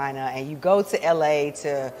North Carolina, and you go to LA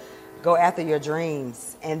to go after your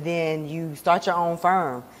dreams, and then you start your own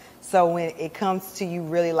firm. So when it comes to you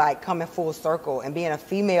really like coming full circle and being a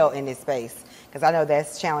female in this space, Because I know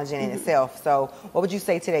that's challenging in itself. So what would you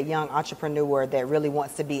say to that young entrepreneur that really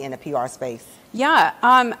wants to be in the PR space? Yeah,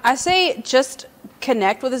 I say just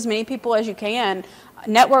connect with as many people as you can.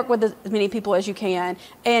 Network with as many people as you can.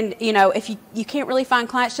 And, you know, if you can't really find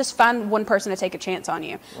clients, just find one person to take a chance on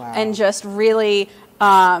you. Wow. And just really,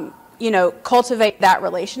 you know, cultivate that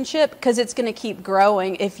relationship, because it's going to keep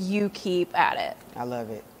growing if you keep at it. I love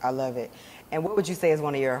it. I love it. And what would you say is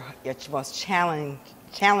one of your most challenging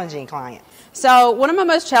clients? So one of my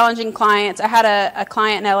most challenging clients, I had a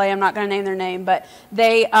client in LA, I'm not going to name their name, but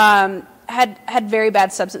they had very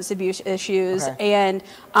bad substance abuse issues, Okay. and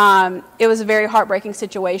it was a very heartbreaking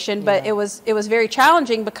situation, but it was very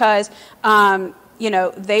challenging because you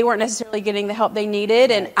know, they weren't necessarily getting the help they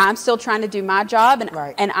needed, and I'm still trying to do my job,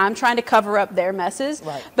 and I'm trying to cover up their messes.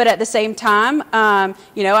 Right. But at the same time,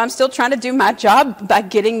 you know, I'm still trying to do my job by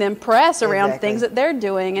getting them press around things that they're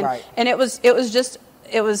doing, and and it was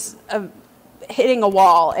hitting a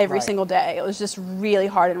wall every single day. It was just really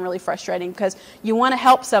hard and really frustrating because you want to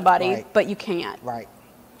help somebody, but you can't. Right.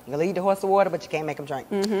 You lead the horse to water, but you can't make them drink.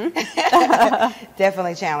 Mm-hmm.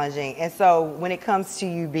 Definitely challenging. And so when it comes to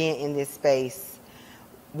you being in this space,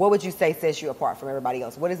 what would you say sets you apart from everybody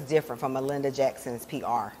else? What is different from Melinda Jackson's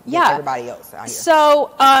PR than everybody else out here?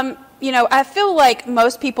 So, you know, I feel like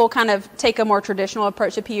most people kind of take a more traditional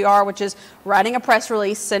approach to PR, which is writing a press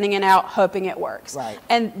release, sending it out, hoping it works. Right.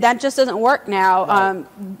 And that just doesn't work now.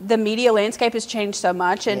 Right. The media landscape has changed so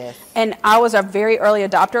much, and I was a very early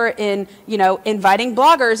adopter in, you know, inviting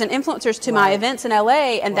bloggers and influencers to my events in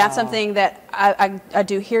LA, and that's something that I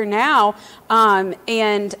do here now.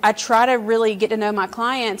 And I try to really get to know my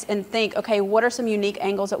clients and think, okay, what are some unique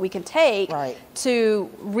angles that we can take to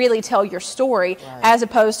really tell your story, as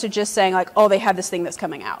opposed to just saying like, oh, they have this thing that's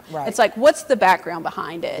coming out. It's like, what's the background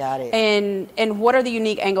behind it? Got it. And what are the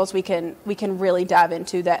unique angles we can really dive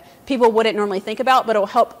into that people wouldn't normally think about, but it'll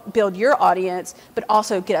help build your audience, but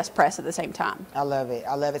also get us press at the same time. I love it.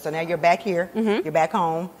 I love it. So now you're back here. You're back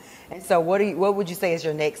home. And so what would you say is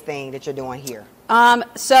your next thing that you're doing here?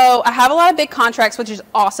 So I have a lot of big contracts, which is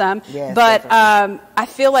awesome. Yes, but I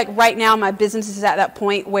feel like right now my business is at that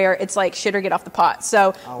point where it's like shit or get off the pot.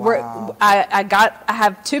 So I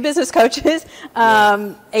have 2 business coaches.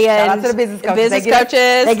 And shout out to the business coaches.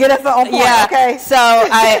 They get us on point. Yeah. Okay. So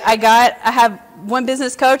I have one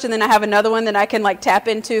business coach, and then I have another one that I can like tap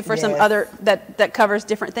into for some other that covers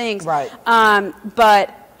different things. Right.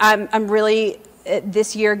 But I'm really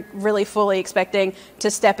this year really fully expecting to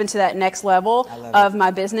step into that next level of my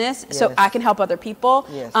business, so I can help other people.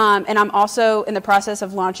 And I'm also in the process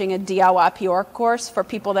of launching a DIY PR course for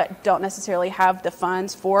people that don't necessarily have the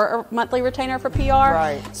funds for a monthly retainer for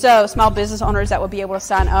PR. So small business owners that will be able to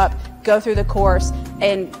sign up, go through the course,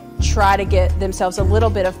 and try to get themselves a little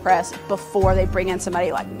bit of press before they bring in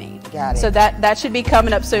somebody like me. Got it. So that should be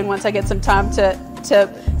coming up soon once I get some time to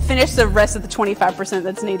finish the rest of the 25%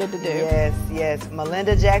 that's needed to do. Yes.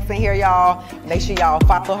 Melinda Jackson here, y'all. Make sure y'all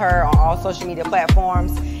follow her on all social media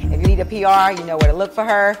platforms. If you need a PR, you know where to look for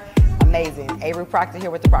her. Amazing. Avery Proctor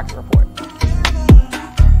here with the Proctor Report.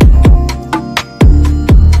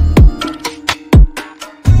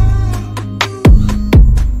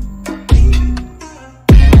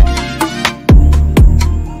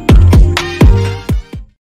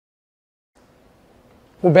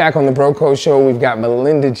 We're back on the Bro Code Show. We've got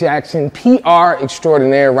Melinda Jackson, PR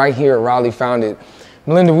extraordinaire, right here at Raleigh Founded.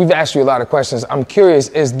 Melinda, we've asked you a lot of questions. I'm curious,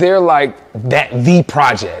 is there like the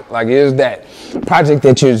project? Like, is that project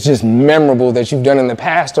that is just memorable that you've done in the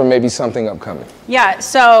past, or maybe something upcoming? Yeah,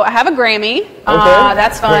 so I have a Grammy.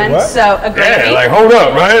 That's fun. Wait, so a Grammy. Yeah, like hold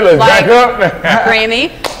up, right? Let's back up.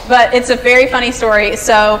 Grammy. But it's a very funny story.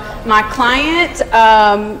 So my client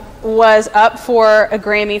was up for a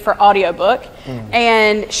Grammy for audiobook,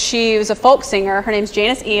 and she was a folk singer. Her name's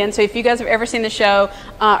Janice Ian. So if you guys have ever seen the show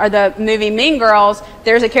or the movie Mean Girls,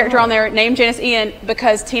 there's a character on there named Janice Ian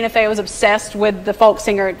because Tina Fey was obsessed with the folk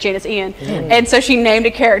singer Janice Ian, and so she named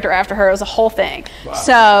a character after her. It was a whole thing. Wow.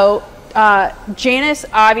 So Janice,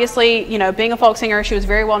 obviously, you know, being a folk singer, she was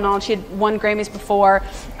very well known. She had won Grammys before.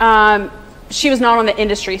 She was known on the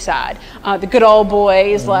industry side, the good old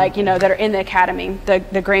boys, like, you know, that are in the Academy, the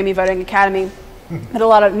Grammy voting Academy. But a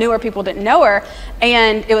lot of newer people didn't know her,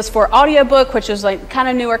 and it was for audiobook, which was like kind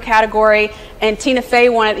of newer category, and Tina Fey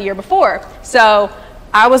won it the year before. So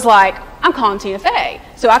I was like, I'm calling Tina Fey.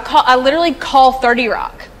 So I literally call 30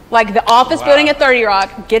 Rock, like the office building at 30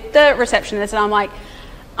 Rock, get the receptionist, and I'm like,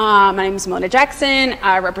 my name is Melinda Jackson.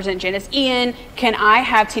 I represent Janice Ian. Can I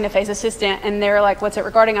have Tina Fey's assistant? And they're like, what's it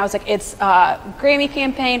regarding? I was like, it's a Grammy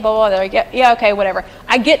campaign, blah, blah, blah. They're like, yeah, okay, whatever.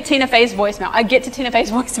 I get Tina Fey's voicemail. I get to Tina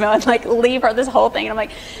Fey's voicemail and like leave her this whole thing. And I'm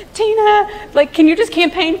like, Tina, like, can you just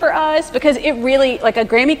campaign for us? Because it really, like a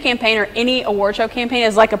Grammy campaign or any award show campaign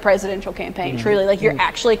is like a presidential campaign, truly. Like you're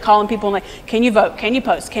actually calling people and like, can you vote? Can you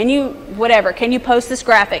post? Can you whatever? Can you post this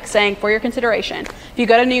graphic saying for your consideration? If you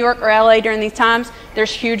go to New York or LA during these times,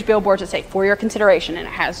 there's huge billboards that say for your consideration, and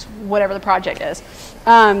it has whatever the project is.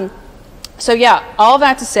 So yeah, all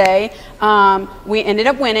that to say, we ended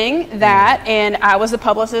up winning that, and I was the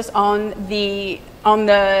publicist on the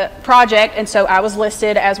project, and so I was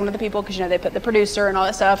listed as one of the people because, you know, they put the producer and all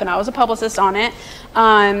that stuff, and I was a publicist on it.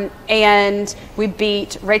 And we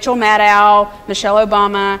beat Rachel Maddow, Michelle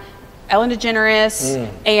Obama, Ellen DeGeneres,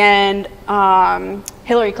 and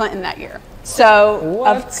Hillary Clinton that year. So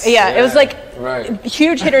it was like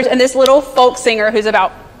huge hitters, and this little folk singer who's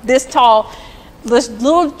about this tall, this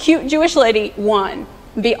little cute Jewish lady won,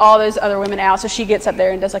 beat all those other women out. So she gets up there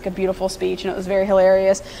and does like a beautiful speech, and it was very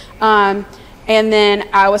hilarious. And then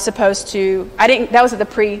I was supposed to, that was at the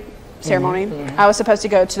pre-ceremony. I was supposed to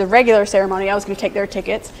go to the regular ceremony. I was going to take their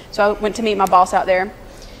tickets. So I went to meet my boss out there.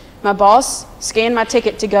 My boss scanned my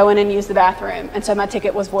ticket to go in and use the bathroom, and so my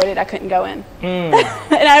ticket was voided. I couldn't go in. And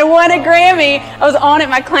I won a Grammy. I was on it.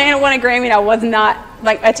 My client won a Grammy, and I was not,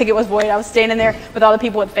 like, my ticket was voided. I was standing there with all the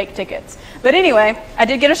people with fake tickets. But anyway, I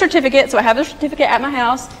did get a certificate, so I have the certificate at my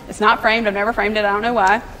house. It's not framed. I've never framed it. I don't know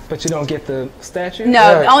why. But you don't get the statue?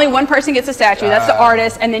 No, only one person gets a statue. That's the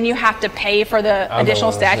artist, and then you have to pay for the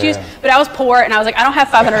additional statues. But I was poor, and I was like, I don't have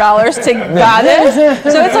 $500 to buy this.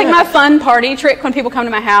 So it's like my fun party trick when people come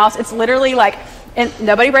to my house. It's literally like, and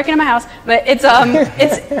nobody breaking in my house, but it's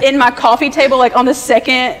in my coffee table, like on the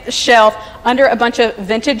second shelf, under a bunch of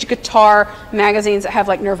vintage guitar magazines that have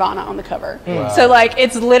like Nirvana on the cover. Wow. So like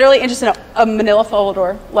it's literally just in a manila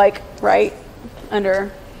folder, like right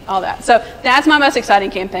under all that. So that's my most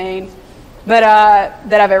exciting campaign, but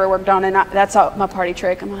that I've ever worked on, and that's all my party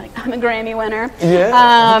trick. I'm like, I'm a Grammy winner.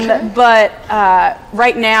 Yeah. But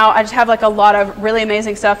right now I just have like a lot of really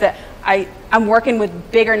amazing stuff that I'm working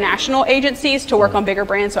with bigger national agencies to work on bigger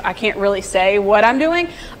brands, so I can't really say what I'm doing.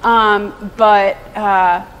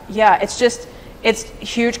 Yeah, it's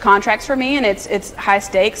huge contracts for me, and it's high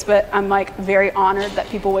stakes, but I'm like very honored that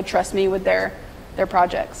people would trust me with their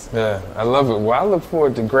projects. Yeah, I love it. Well, I look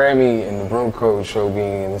forward to Grammy and the Bro Code show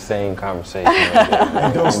being in the same conversation.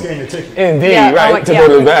 And don't scan your ticket. Indeed, right, to go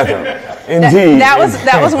to the bathroom. Indeed.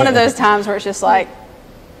 That was one of those times where it's just like,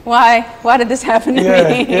 why did this happen to me?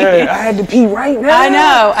 Yeah, I had to pee right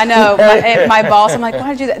now. I know. My boss, I'm like,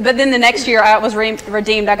 why did you do that? But then the next year I was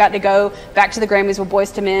redeemed. I got to go back to the Grammys with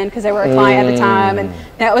Boyz II Men because they were a client at the time, and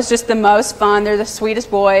that was just the most fun. They're the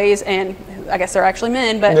sweetest boys, and I guess they're actually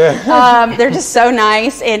men, but they're just so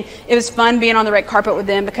nice, and it was fun being on the red carpet with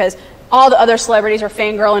them because all the other celebrities are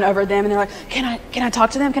fangirling over them, and they're like, can I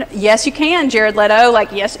talk to them? Yes, you can, Jared Leto.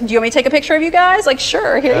 Like, yes, do you want me to take a picture of you guys? Like,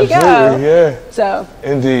 sure, here you go. Yeah. So.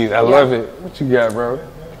 Indeed, I love it. What you got, bro?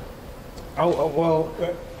 Well,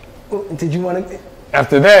 did you want to?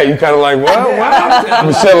 After that, you kind of like, well,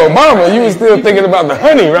 Michelle Obama, you was still thinking about the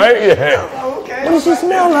honey, right? Yeah. What does she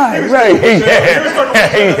smell like? Right,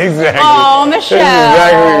 yeah. Exactly. Oh, Michelle. That's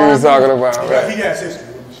exactly what he was talking about. Right? He has history.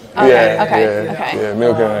 Okay. Yeah,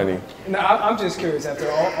 milk and honey. Now, I'm just curious, after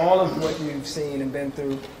all of what you've seen and been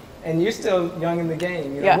through, and you're still young in the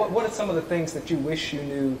game, you know, what are some of the things that you wish you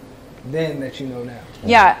knew then that you know now?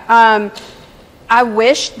 Yeah, I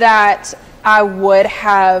wish that I would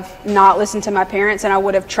have not listened to my parents, and I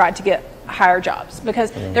would have tried to get higher jobs,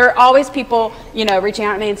 because there are always people, you know, reaching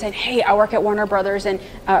out to me and saying, hey, I work at Warner Brothers, and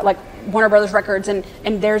like Warner Brothers Records, and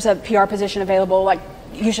there's a PR position available, like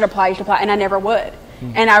you should apply, and I never would.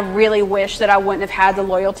 And I really wish that I wouldn't have had the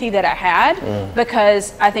loyalty that I had,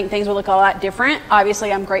 because I think things would look a lot different.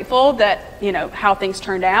 Obviously, I'm grateful that, you know, how things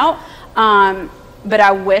turned out. But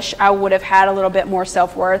I wish I would have had a little bit more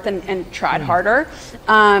self-worth and tried harder.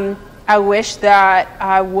 I wish that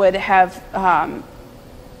I would have,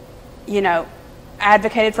 you know,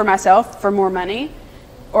 advocated for myself for more money,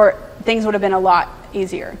 or things would have been a lot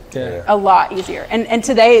easier. A lot easier. And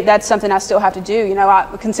today that's something I still have to do. You know,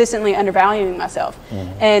 I'm consistently undervaluing myself.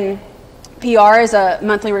 And PR is a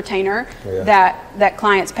monthly retainer that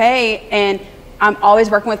clients pay, and I'm always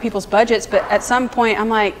working with people's budgets, but at some point I'm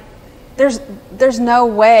like, there's no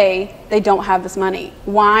way they don't have this money.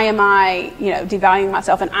 Why am I, you know, devaluing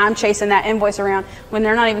myself, and I'm chasing that invoice around when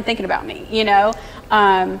they're not even thinking about me, you know?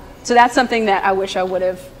 So that's something that I wish I would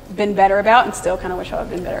have been better about, and still kind of wish I would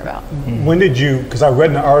have been better about. When did you, because I read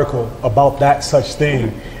an article about that such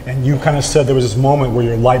thing, and you kind of said there was this moment where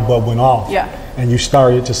your light bulb went off. And you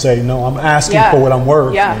started to say, no, I'm asking for what I'm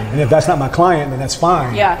worth. And if that's not my client, then that's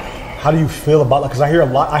fine. How do you feel about that? Because I hear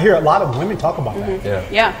a lot of women talk about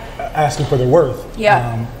that. Yeah. Asking for their worth.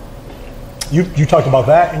 Yeah. You talked about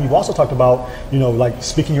that, and you've also talked about, like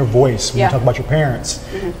speaking your voice when you talk about your parents.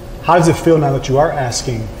 How does it feel now that you are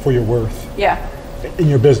asking for your worth? Yeah. In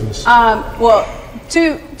your business? Well,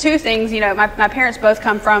 two things. My parents both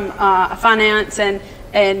come from a finance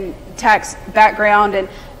and tax background, and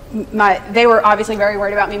they were obviously very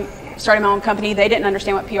worried about me starting my own company. They didn't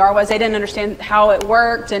understand what PR was. They didn't understand how it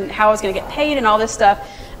worked and how I was going to get paid and all this stuff.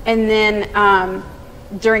 And then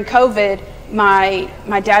during COVID,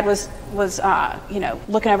 my dad was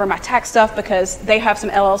looking over my tax stuff because they have some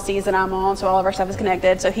LLCs that I'm on, so all of our stuff is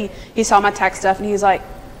connected. So he saw my tax stuff and he's like,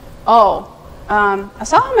 "Oh, I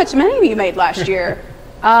saw how much money you made last year.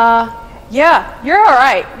 Yeah, you're all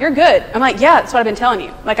right. You're good." I'm like, "Yeah, that's what I've been telling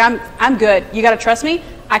you. Like, I'm good. You got to trust me.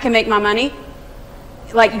 I can make my money.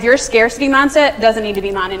 Like, your scarcity mindset doesn't need to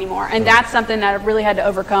be mine anymore." And that's something that I've really had to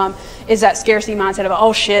overcome, is that scarcity mindset of,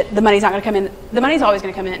 oh shit, the money's not going to come in. The money's always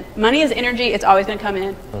going to come in. Money is energy. It's always going to come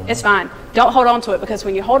in. It's fine. Don't hold on to it, because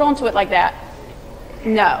when you hold on to it like that,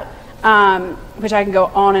 no. Which I can go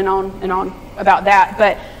on and on and on about that.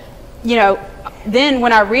 But, then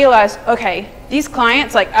when I realized, okay, these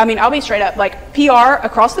clients, I'll be straight up, like PR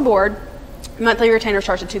across the board, monthly retainers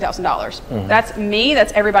charged at $2,000. That's me,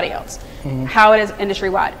 that's everybody else. How it is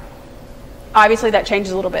industry-wide. Obviously that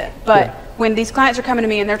changes a little bit, but when these clients are coming to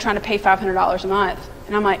me and they're trying to pay $500 a month,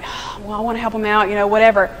 and I'm like, well, I want to help them out,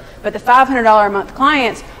 whatever. But the $500 a month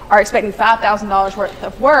clients are expecting $5,000 worth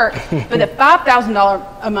of work, but the $5,000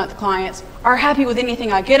 a month clients are happy with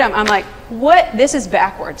anything I get them. I'm like, what? This is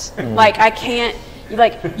backwards. Like, I can't.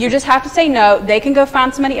 You just have to say no. They can go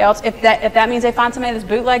find somebody else. If that means they find somebody that's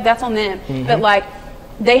bootleg, that's on them. But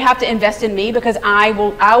they have to invest in me, because I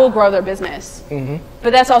will grow their business.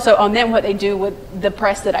 But that's also on them, what they do with the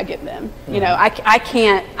press that I give them. I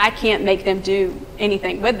can't make them do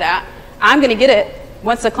anything with that. I'm going to get it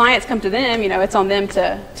once the clients come to them. It's on them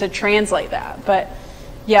to translate that. But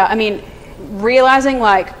yeah, I mean, realizing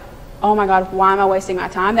oh my God, why am I wasting my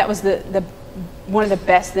time? That was the one of the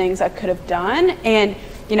best things I could have done. And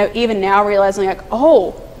even now realizing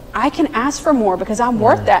I can ask for more, because I'm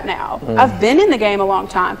worth that now. I've been in the game a long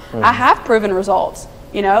time. I have proven results.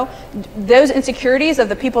 Those insecurities of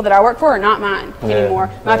the people that I work for are not mine anymore.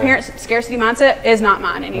 My parents' scarcity mindset is not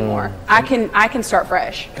mine anymore. I can start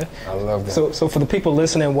fresh. I love that. So for the people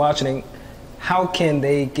listening and watching, how can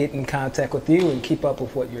they get in contact with you and keep up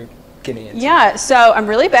with what you're getting into? Yeah, so I'm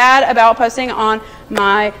really bad about posting on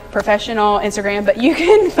my professional Instagram, but you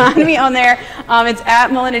can find me on there. It's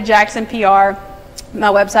at Melinda Jackson PR. My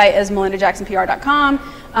website is melindajacksonpr.com.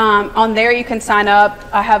 On there you can sign up.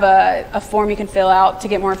 I have a form you can fill out to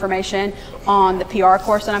get more information on the PR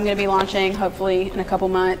course that I'm going to be launching hopefully in a couple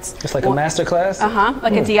months. It's like a master class?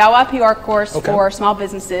 Like a DIY PR course for small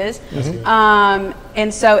businesses.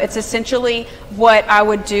 And so it's essentially what I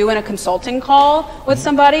would do in a consulting call with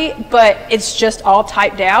somebody, but it's just all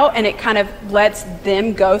typed out, and it kind of lets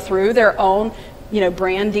them go through their own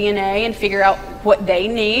brand DNA and figure out what they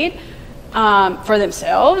need for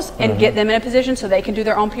themselves, and get them in a position so they can do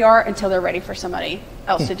their own PR until they're ready for somebody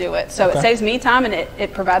else to do it. So it saves me time, and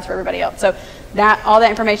it provides for everybody else. So all that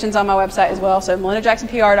information is on my website as well. So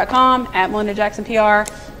melindajacksonpr.com, at Melinda Jackson PR.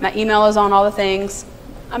 My email is on all the things.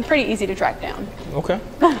 I'm pretty easy to track down. Okay.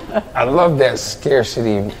 I love that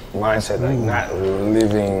scarcity mindset, not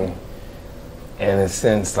living in a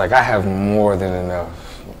sense I have more than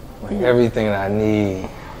enough. Everything that I need.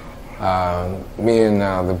 Me and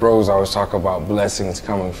the bros always talk about blessings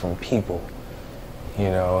coming from people. We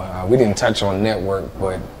didn't touch on network,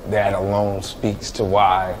 but that alone speaks to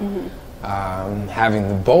why having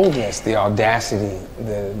the boldness, the audacity,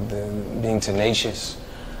 the being tenacious,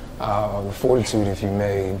 the fortitude, if you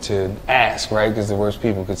may, to ask, right? Because the worst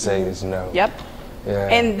people could say is no. Yep. Yeah.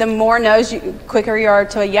 And the more no's, quicker you are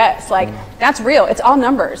to a yes. That's real. It's all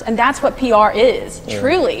numbers, and that's what PR is.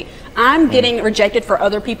 Truly. I'm getting rejected for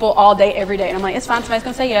other people all day, every day, and I'm like, it's fine. Somebody's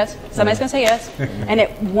gonna say yes. Somebody's gonna say yes,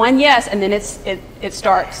 and one yes, and then it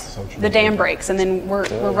starts. The dam breaks, and then we're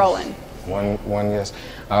rolling. One yes.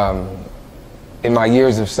 In my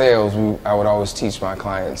years of sales, I would always teach my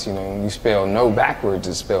clients, when you spell no backwards,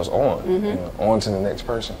 it spells on. On to the next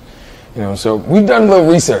person. So we've done a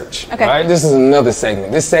little research, right? This is another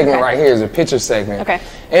segment. This segment right here is a picture segment.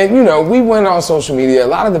 And, we went on social media. A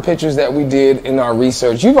lot of the pictures that we did in our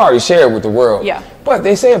research, you've already shared with the world. Yeah. But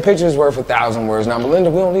they say a picture is worth 1,000 words. Now, Melinda,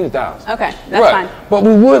 we don't need 1,000. Okay, that's fine. But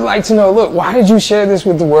we would like to know, look, why did you share this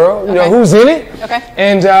with the world? Who's in it? Okay.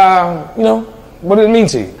 And, What did it mean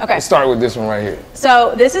to you? Okay. Let's start with this one right here.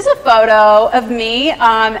 So this is a photo of me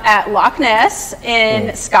at Loch Ness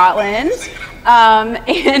in Scotland.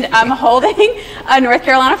 And I'm holding a North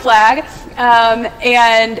Carolina flag.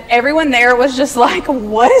 And everyone there was just like,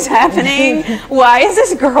 what is happening? Why is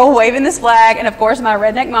this girl waving this flag? And of course, my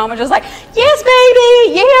redneck mom was just like, yes,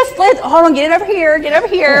 baby, yes, let's, hold on, get it over here, get it over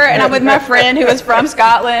here. And I'm with my friend who was from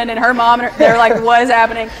Scotland and her mom, and they're like, what is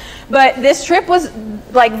happening? But this trip was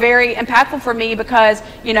like very impactful for me because,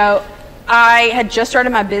 you know, I had just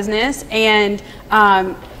started my business, and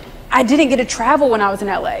I didn't get to travel when I was in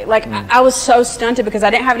LA. Like, I was so stunted because I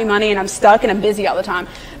didn't have any money and I'm stuck and I'm busy all the time.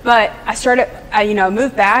 But I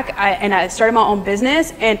moved back and I started my own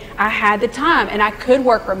business, and I had the time and I could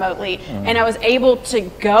work remotely. And I was able to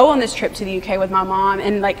go on this trip to the UK with my mom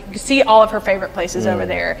and like see all of her favorite places over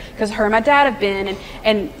there, because her and my dad have been,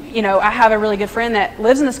 and you know, I have a really good friend that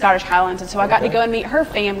lives in the Scottish Highlands, and so I got to go and meet her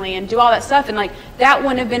family and do all that stuff. And like, that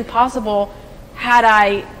wouldn't have been possible had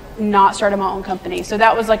I not started my own company. So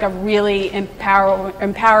that was like a really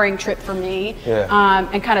empowering trip for me,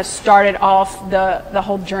 and kind of started off the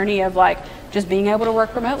whole journey of like just being able to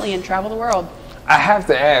work remotely and travel the world. I have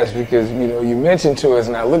to ask, because you know, you mentioned to us,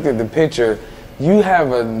 and I looked at the picture, you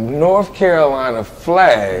have a North Carolina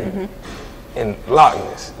flag in Loch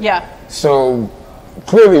Ness. Yeah. So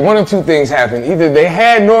clearly one of two things happened. Either they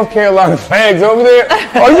had North Carolina flags over there,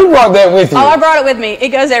 or you brought that with you. Oh, I brought it with me. It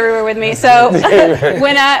goes everywhere with me. So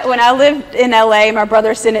when I lived in LA, my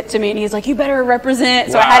brother sent it to me, and he's like, you better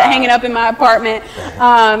represent. So I had it hanging up in my apartment.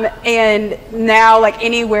 And now, like,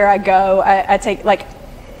 anywhere I go, I take, like,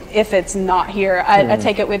 if it's not here, I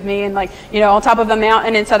take it with me. And like, you know, on top of a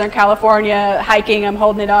mountain in Southern California, hiking, I'm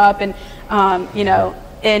holding it up. And, you know,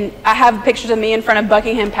 and I have pictures of me in front of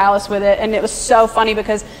Buckingham Palace with it, and it was so funny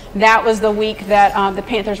because that was the week that the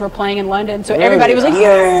Panthers were playing in London, so everybody was like,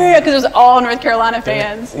 yeah, because it was all North Carolina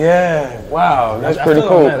fans. Yeah, wow, that's pretty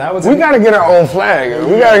cool. We got to get our own flag.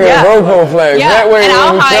 We got to get a Broco flag. Yeah, that way and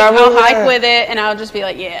I'll hike with it, and I'll just be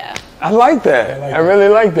like, yeah. I like that. I really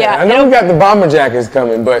like that. Yeah, I know we got the bomber jackets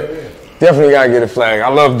coming, but definitely got to get a flag. I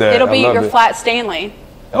love that. It'll be your flat Stanley.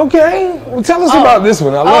 Okay, well, tell us about this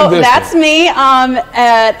one. I love this that's one. Me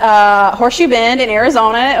at Horseshoe Bend in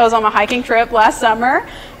Arizona. It was on my hiking trip last summer.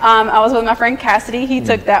 I was with my friend Cassidy. He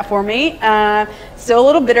took that for me. Still a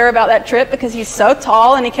little bitter about that trip because he's so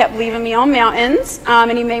tall and he kept leaving me on mountains,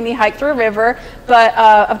 and he made me hike through a river. But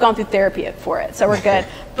I've gone through therapy for it, so we're good.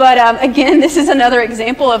 But again, this is another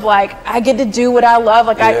example of like, I get to do what I love.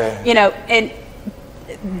 Like you know, and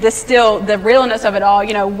the realness of it all,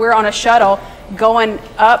 you know, we're on a shuttle going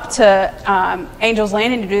up to Angel's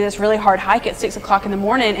Landing to do this really hard hike at 6 o'clock in the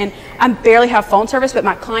morning, and I barely have phone service, but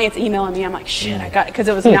my client's emailing me. I'm like, shit, I got it, because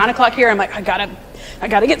it was 9 o'clock here. I'm like, I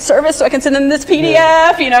gotta get service so I can send them this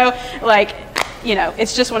PDF, you know, like, you know,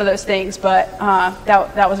 it's just one of those things. But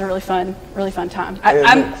that was a really fun time.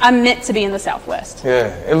 I'm meant to be in the Southwest. Yeah,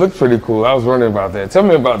 it looked pretty cool. I was wondering about that. Tell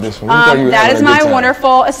me about this one. That is my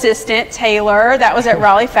wonderful assistant, Taylor. That was at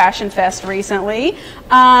Raleigh Fashion Fest recently.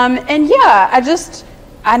 And yeah,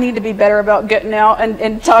 I need to be better about getting out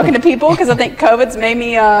and talking to people, because I think COVID's made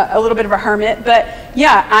me a little bit of a hermit. But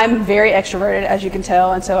yeah, I'm very extroverted, as you can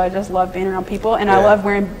tell, and so I just love being around people, and I love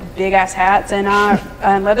wearing big ass hats and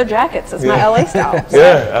leather jackets. That's my LA style. So.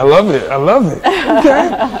 Yeah, I love it. I love it.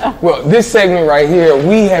 Okay. Well, this segment right here,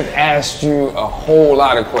 we have asked you a whole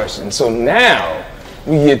lot of questions. So now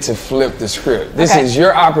we get to flip the script. This is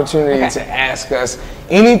your opportunity to ask us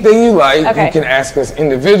anything you like. You can ask us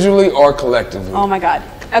individually or collectively. Oh my God.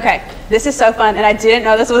 Okay, this is so fun, and I didn't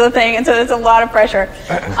know this was a thing, and so it's a lot of pressure.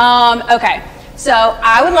 Okay, so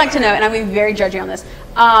I would like to know, and I'm going to be very judgy on this,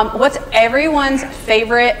 what's everyone's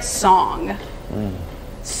favorite song?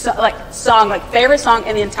 So, like favorite song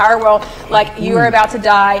in the entire world, like you are about to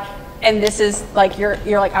die, and this is like, you're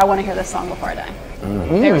like, I want to hear this song before I die.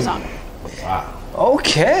 Favorite song. Wow.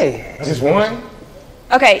 Okay. Just one?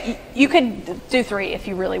 Okay, you could do three if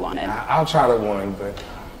you really wanted. I'll try the one, but...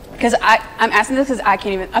 Because I'm asking this because I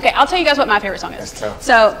can't even... Okay, I'll tell you guys what my favorite song is. That's tough.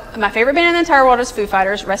 So, my favorite band in the entire world is Foo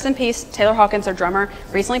Fighters. Rest in peace, Taylor Hawkins, their drummer,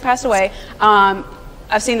 recently passed away.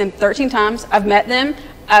 I've seen them 13 times. I've met them.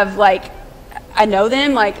 I know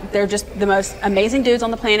them. Like, they're just the most amazing dudes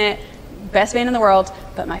on the planet. Best band in the world.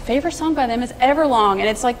 But my favorite song by them is Everlong. And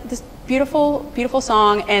it's like this beautiful, beautiful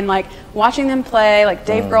song. And like, watching them play, like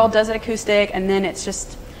Dave Grohl does it acoustic, and then it's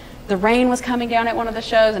just... The rain was coming down at one of the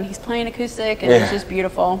shows, and he's playing acoustic, and it's just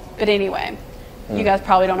beautiful. But anyway, you guys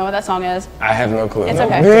probably don't know what that song is. I have no clue. It's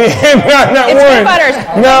okay. Not it's one. Foo Fighters.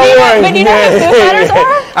 Not one. But you know who Foo Fighters are?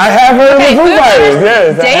 I have heard of the Foo Fighters,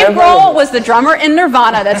 yes. Dave Grohl was the drummer in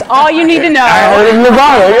Nirvana. That's all you need to know. I heard of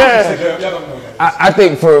Nirvana, yes. I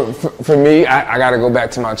think for me, I got to go back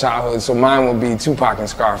to my childhood. So mine would be Tupac and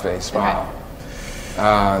Scarface, Smile. Okay.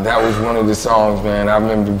 That was one of the songs, man. I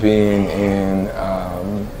remember being in,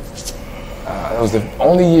 it was the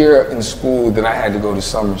only year in school that I had to go to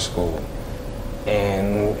summer school.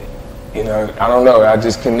 And, you know, I don't know, I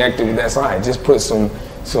just connected with that song. I just put some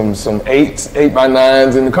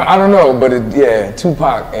 8x9s in the car. I don't know, but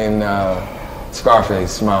Tupac and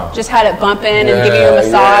Scarface, Smile. Just had it bumping and give you a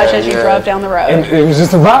massage as you drove down the road. And it was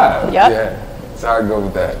just a vibe. Yep. Yeah. So I'd go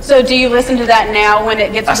with that. So do you listen to that now when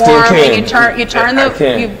it gets warm and you turn you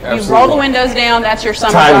roll the windows down? That's your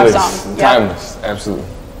summer love song. Yep. Timeless, absolutely.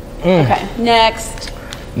 Okay, next.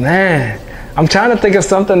 Man, I'm trying to think of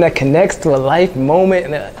something that connects to a life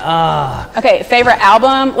moment. Okay, favorite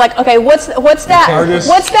album? Like, okay, what's that? What's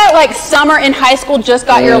that like summer in high school just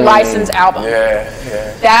got your license album? Yeah.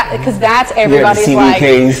 That because that's everybody's CD like.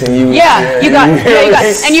 case and you got,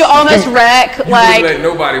 and you almost wreck like. You let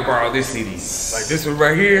nobody borrow this CD. Like this one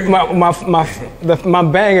right here. My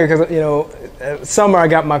banger, because you know, summer I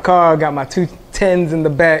got my car, got my 2 10s in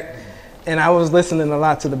the back. And I was listening a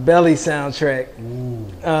lot to the Belly soundtrack.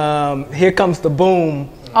 Here Comes the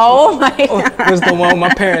Boom. Oh my God. Was the one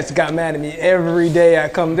my parents got mad at me every day I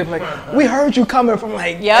come. They're like, we heard you coming from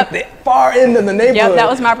like the far end of the neighborhood. Yep, that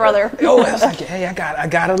was my brother. I was like, hey, I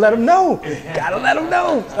gotta let him know. Gotta let him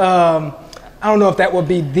know. I don't know if that would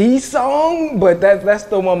be the song, but that's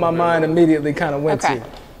the one my mind immediately kind of went to.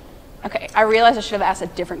 Okay, I realized I should have asked a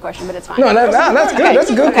different question, but it's fine. No, that's good. Okay. That's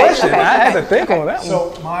a good question. Okay. I had to think on that one.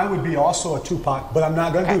 So mine would be also a Tupac, but I'm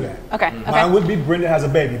not going to do that. Okay. Mine would be Brenda Has a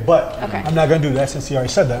Baby, but I'm not going to do that since he already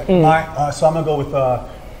said that. So I'm going to go with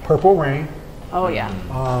Purple Rain. Oh, yeah.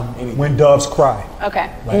 When Doves Cry. Okay.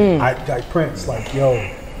 Like Prince, like, yo,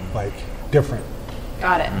 like, different.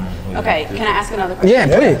 Got it. Okay, can I ask another question?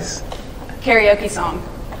 Yeah, please. Karaoke song.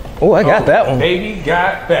 Oh, I got that one. Baby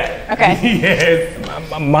got back. Okay. Yes.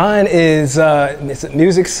 Mine is it's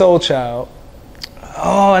Music Soul Child.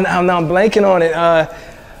 Oh, and now I'm blanking on it.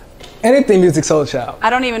 Anything Music Soul Child.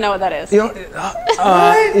 I don't even know what that is. You don't, you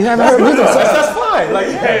haven't heard Music Soul Child? That's fine. Like,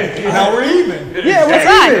 hey, now we're even. Yeah, we're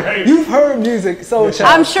even. You've heard Music Soul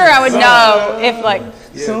Child. I'm sure I would know if like.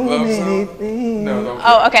 So many things. No.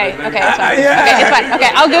 Oh, okay, it's fine. Okay, it's fine.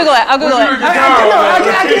 Okay, I'll Google it. I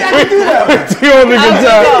can do that. You on the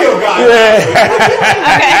guitar.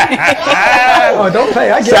 Okay. Oh, don't play.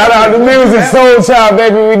 Shout out to Music Soul Child,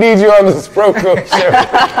 baby. We need you on this Proco show.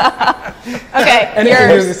 Okay,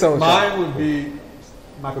 Music Soul Child. Mine would be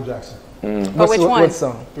Michael Jackson. But which one? What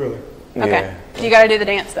song? Thriller. Okay. You got to do the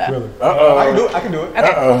dance though. Thriller. I can do it.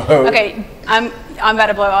 Okay. Okay. I'm about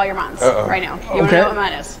to blow all your minds right now. You want to know what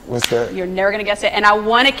mine is? What's that? You're never gonna guess it. And I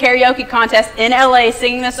won a karaoke contest in LA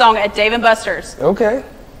singing this song at Dave & Buster's. Okay.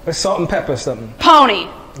 It's Salt and Pepper or something. Pony.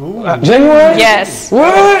 Genuine? Yes.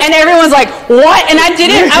 What? And everyone's like, what? And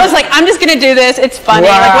I was like, I'm just gonna do this. It's funny.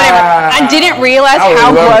 Wow. Like whatever. I didn't realize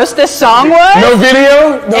how gross this song was. No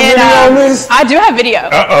video? No video on this? I do have video.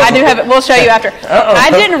 I do have it. We'll show you after. I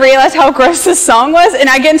didn't realize how gross this song was, and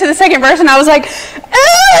I get into the second verse and I was like,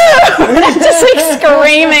 and I'm just like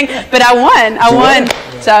screaming. But I won.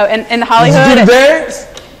 So in Hollywood. Did you dance?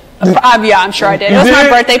 Yeah, I'm sure I did. It was my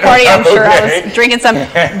birthday party. I'm sure I was drinking some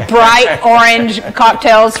bright orange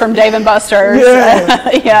cocktails from Dave & Buster's.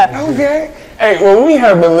 Yeah. Okay. Hey, well, we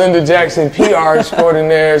have Melinda Jackson, PR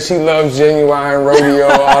extraordinaire. She loves Genuine, rodeo,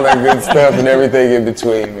 all that good stuff, and everything in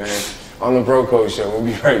between, man. On the Bro Code Show. We'll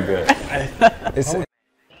be right back.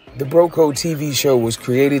 The Bro Code TV show was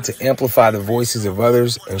created to amplify the voices of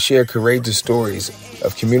others and share courageous stories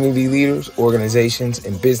of community leaders, organizations,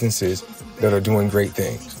 and businesses that are doing great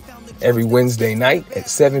things. Every Wednesday night at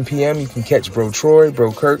 7 p.m., you can catch Bro Troy,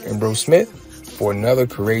 Bro Kirk, and Bro Smith for another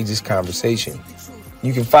courageous conversation.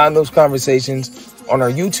 You can find those conversations on our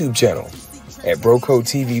YouTube channel at Bro Code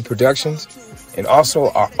TV Productions, and also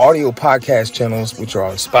our audio podcast channels, which are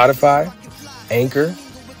on Spotify, Anchor,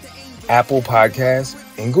 Apple Podcasts,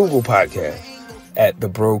 and Google Podcasts at The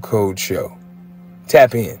Bro Code Show.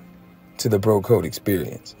 Tap in to the Bro Code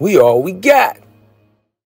experience. We all we got.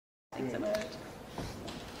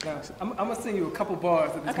 I'm going to sing you a couple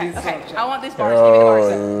bars of this music song. I want these bars. Give me the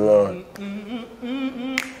bars. Lord.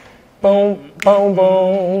 Boom, boom,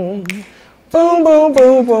 boom. Boom, boom,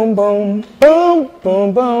 boom, boom, boom. Boom,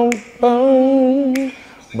 boom, boom, boom.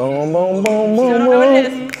 Boom, boom, boom, boom,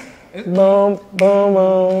 boom. Boom, boom,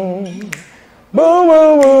 boom. Boom,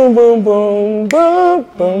 boom, boom, boom, boom. Boom,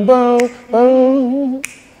 boom, boom, boom.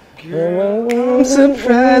 I'm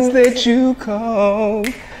surprised that you called.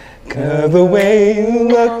 Cause the way you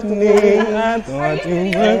looked at me, I thought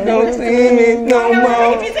you weren't gonna see me no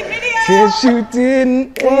more. Since you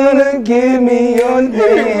didn't wanna give me your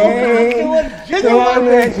name, so I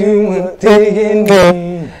bet you were digging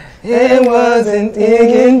me. It wasn't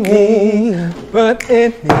digging me, but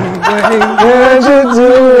anyway, what you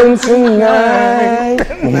doing tonight?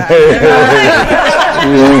 I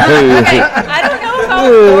don't know if I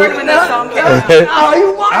was bored when this song came out.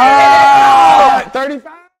 You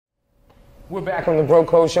 35. We're back on the Bro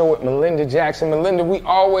Code Show with Melinda Jackson. Melinda, we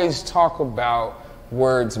always talk about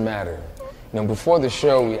words matter. Before the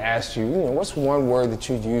show, we asked you, what's one word that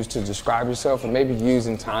you'd use to describe yourself and maybe use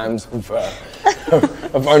in times of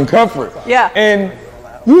uncomfort? Yeah. And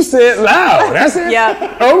you said loud. I said,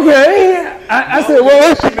 yeah. Okay. I said, well, I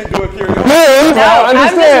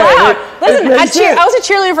understand. Listen, I was a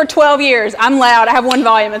cheerleader for 12 years. I'm loud. I have one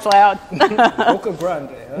volume. It's loud. Boca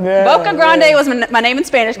Grande. Yeah, Boca Grande was my name in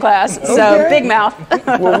Spanish class, so big mouth.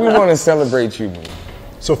 Well, we want to celebrate you.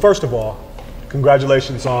 So first of all,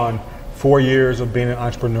 congratulations on 4 years of being an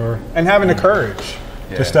entrepreneur and having the courage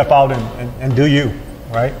to step out and do you,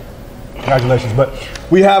 right? Congratulations. But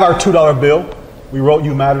we have our $2 bill. We wrote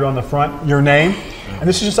 "You Matter" on the front, your name, and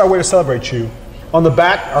this is just our way to celebrate you. On the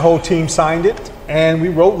back, our whole team signed it, and we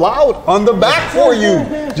wrote loud on the back for you,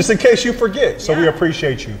 just in case you forget. So we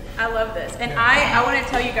appreciate you. I love this. And I want to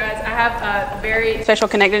tell you guys, I have a very special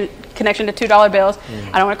connection to $2 bills.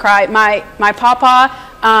 I don't want to cry. My papa,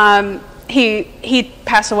 he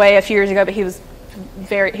passed away a few years ago, but he was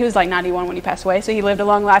like 91 when he passed away, so he lived a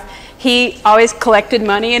long life. He always collected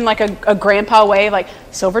money in like a grandpa way, like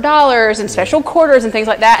silver dollars and special quarters and things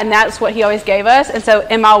like that, and that's what he always gave us. And so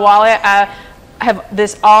in my wallet, I have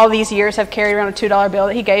all these years have carried around a $2 bill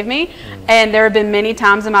that he gave me. And there have been many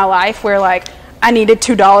times in my life where like I needed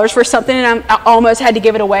 $2 for something and I almost had to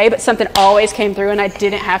give it away, but something always came through and I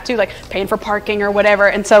didn't have to, like paying for parking or whatever.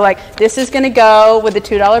 And so like this is going to go with the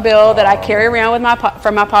 $2 bill that I carry around with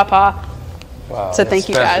from my papa. Wow, so thank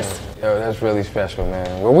you guys. Yo, that's really special,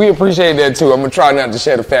 man. Well, we appreciate that too. I'm gonna try not to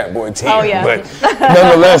shed a fat boy tear. Oh yeah. But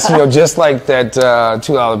nonetheless, just like that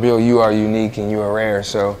 $2 bill, you are unique and you are rare.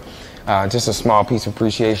 So just a small piece of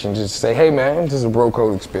appreciation, just to say, hey man, this is a Bro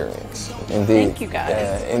Code experience. Indeed. Thank you guys.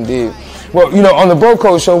 Yeah, indeed. Well, on the Bro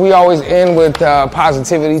Code Show, we always end with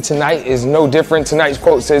positivity. Tonight is no different. Tonight's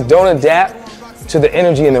quote says, "Don't adapt to the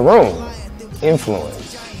energy in the room.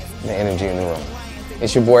 Influence the energy in the room."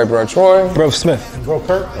 It's your boy, Bro Troy. Bro Smith. And Bro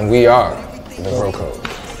Kurt. And we are the Bro Code.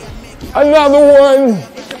 Another one.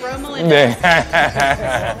 It's the Bro Melinda.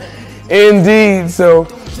 Indeed. So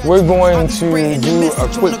we're going to do a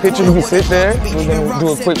quick picture. You can sit there. We're going to do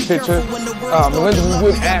a quick picture. Melinda, we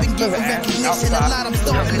would ask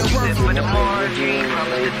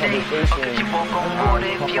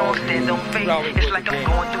It's like I'm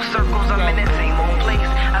going through circles, I'm in that same old place.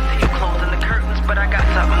 I see you closing the curtains, but I got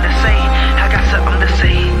something to say. I got something to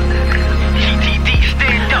say. GTD,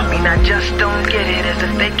 stand up. I just don't get it, as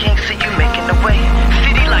if they can't see you making the way.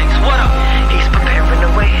 City lights, what up? He's preparing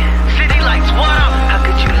the way. City lights, what up? How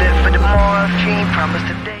could you live for tomorrow if you ain't promised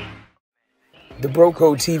today? The Bro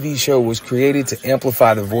Code TV show was created to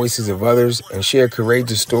amplify the voices of others and share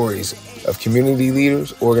courageous stories of community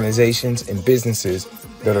leaders, organizations, and businesses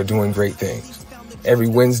that are doing great things. Every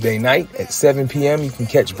Wednesday night at 7 p.m., you can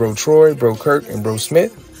catch Bro Troy, Bro Kurt, and Bro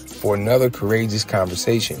Smith for another courageous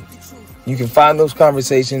conversation. You can find those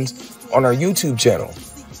conversations on our YouTube channel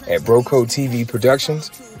at Bro Code TV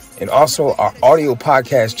Productions, and also our audio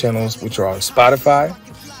podcast channels, which are on Spotify,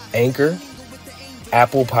 Anchor,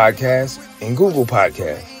 Apple Podcasts, and Google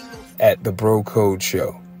Podcasts at The Bro Code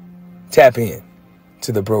Show. Tap in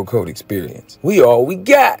to the Bro Code experience. We all we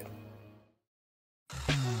got.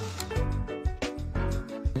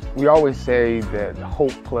 We always say that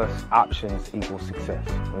hope plus options equals success.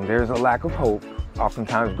 When there's a lack of hope,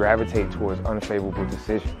 oftentimes gravitate towards unfavorable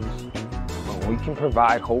decisions. When we can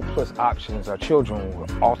provide hope plus options, our children will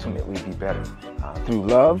ultimately be better. Through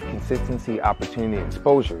love, consistency, opportunity, and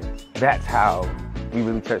exposure, that's how we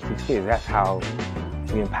really touch these kids. That's how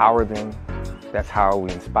we empower them. That's how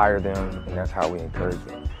we inspire them. And that's how we encourage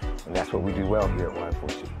them. And that's what we do well here at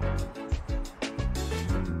Y4.